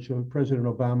President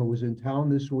Obama was in town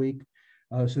this week.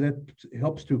 So that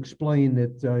helps to explain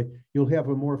that you'll have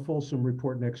a more fulsome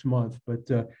report next month, but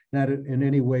not in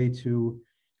any way to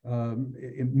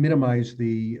minimize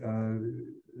the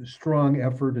strong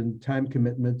effort and time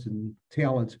commitment and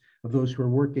talent of those who are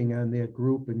working on that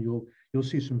group, and you'll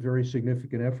see some very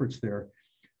significant efforts there.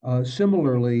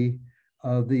 Similarly,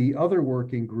 the other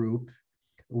working group,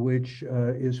 which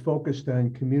is focused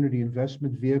on community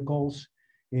investment vehicles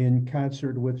in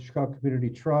concert with Chicago Community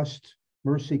Trust,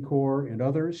 Mercy Corps, and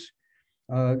others.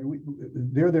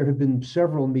 There have been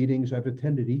several meetings. I've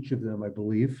attended each of them, I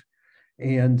believe.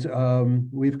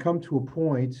 And we've come to a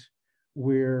point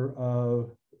where,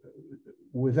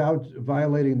 without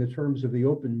violating the terms of the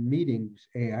Open Meetings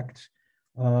Act,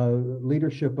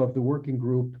 leadership of the working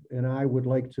group and I would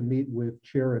like to meet with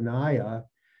Chair Anaya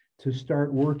to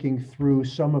start working through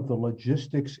some of the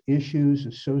logistics issues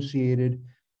associated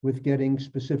with getting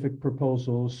specific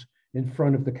proposals in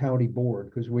front of the county board,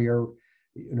 because we are,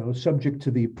 subject to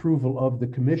the approval of the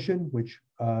commission, which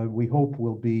we hope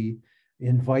will be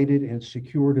invited and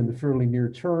secured in the fairly near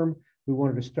term. We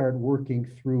wanted to start working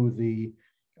through the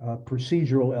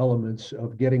procedural elements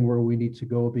of getting where we need to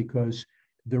go, because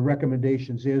the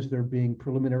recommendations, as they're being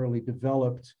preliminarily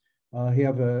developed,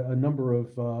 have a number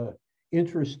of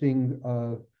interesting,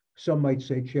 some might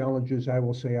say challenges, I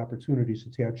will say opportunities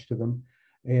attached to them.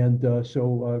 And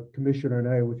so Commissioner and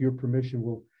I, with your permission,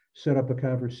 will set up a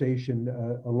conversation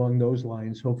along those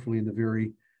lines, hopefully in the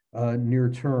very near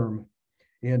term.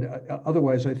 And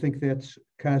otherwise, I think that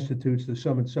constitutes the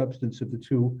sum and substance of the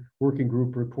two working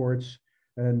group reports,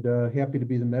 and happy to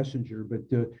be the messenger. But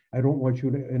I don't want you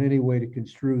in any way to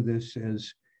construe this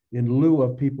as in lieu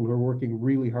of people who are working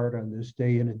really hard on this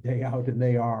day in and day out, and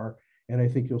they are. And I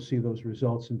think you'll see those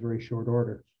results in very short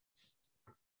order.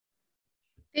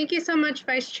 Thank you so much,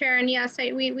 Vice Chair. And yes,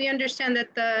 we understand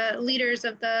that the leaders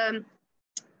of the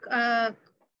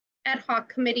ad hoc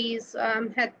committees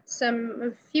had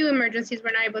a few emergencies,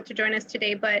 were not able to join us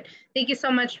today, but thank you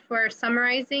so much for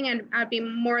summarizing, and I'd be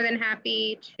more than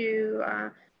happy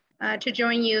to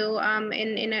join you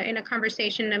in a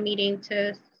conversation, a meeting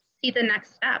to see the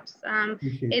next steps.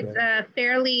 It's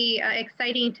fairly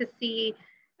exciting to see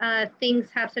things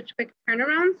have such quick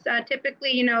turnarounds.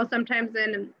 Typically, you know, sometimes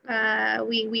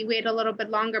we wait a little bit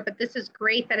longer, but this is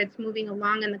great that it's moving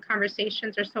along and the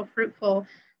conversations are so fruitful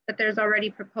that there's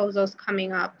already proposals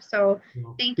coming up. So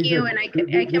thank you, and I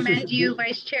commend you,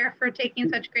 Vice Chair, for taking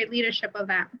such great leadership of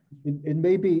that. It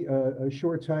may be a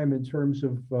short time in terms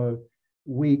of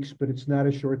weeks, but it's not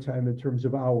a short time in terms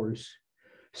of hours.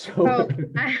 So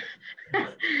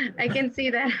I can see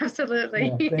that,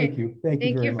 absolutely. Yeah, thank you. Thank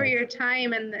you for your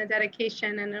time and the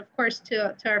dedication, and of course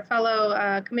to our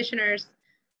fellow commissioners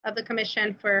of the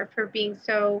commission for being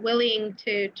so willing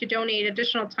to donate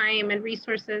additional time and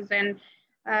resources and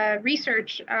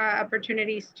research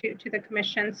opportunities to the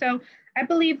commission. So I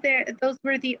believe that those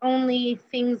were the only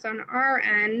things on our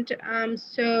end.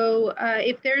 So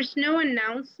if there's no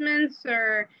announcements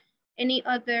or any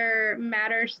other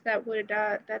matters that would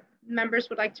that members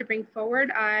would like to bring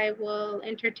forward, I will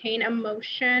entertain a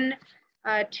motion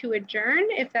to adjourn,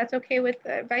 if that's okay with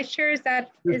the Vice Chair. Is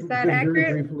that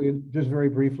accurate? Very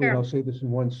briefly, Sure. and I'll say this in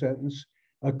one sentence.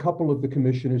 A couple of the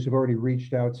commissioners have already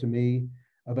reached out to me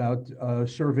about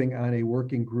serving on a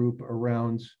working group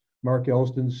around Mark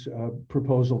Elsdon's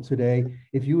proposal today.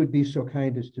 If you would be so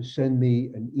kind as to send me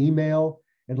an email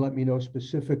and let me know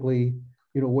specifically,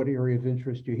 you know, what area of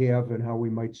interest you have and how we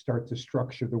might start to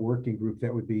structure the working group,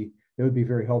 that would be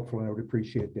very helpful, and I would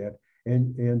appreciate that.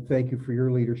 And thank you for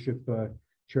your leadership,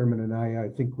 Chairman Anaya. I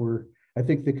think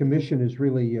the commission is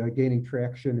really gaining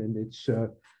traction, and it's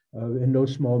in no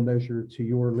small measure to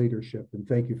your leadership, and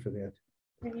thank you for that.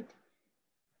 Great.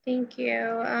 Thank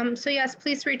you. So yes,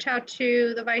 please reach out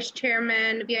to the Vice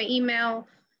Chairman via email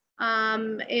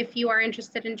if you are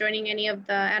interested in joining any of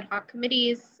the ad hoc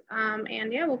committees.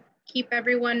 And yeah, we'll keep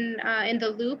everyone in the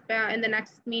loop in the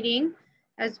next meeting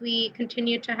as we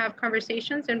continue to have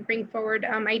conversations and bring forward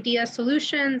ideas,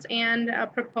 solutions, and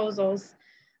proposals.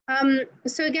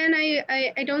 So again,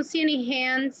 I don't see any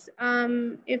hands.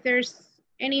 If there's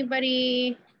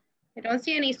anybody, I don't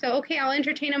see any. So okay, I'll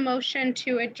entertain a motion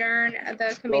to adjourn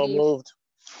the committee.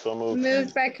 So moved.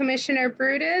 Moved by Commissioner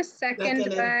Brutus,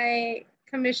 second by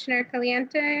Commissioner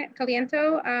Caliento.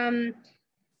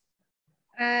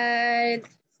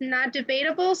 It's not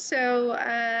debatable, so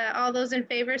all those in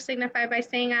favor signify by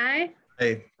saying aye.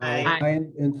 Aye.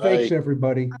 And thanks,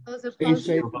 everybody. All those Stay opposed.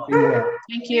 safe. Be well.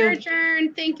 Thank you. You're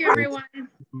adjourned. Thank you, everyone.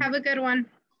 Have a good one.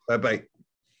 Bye-bye.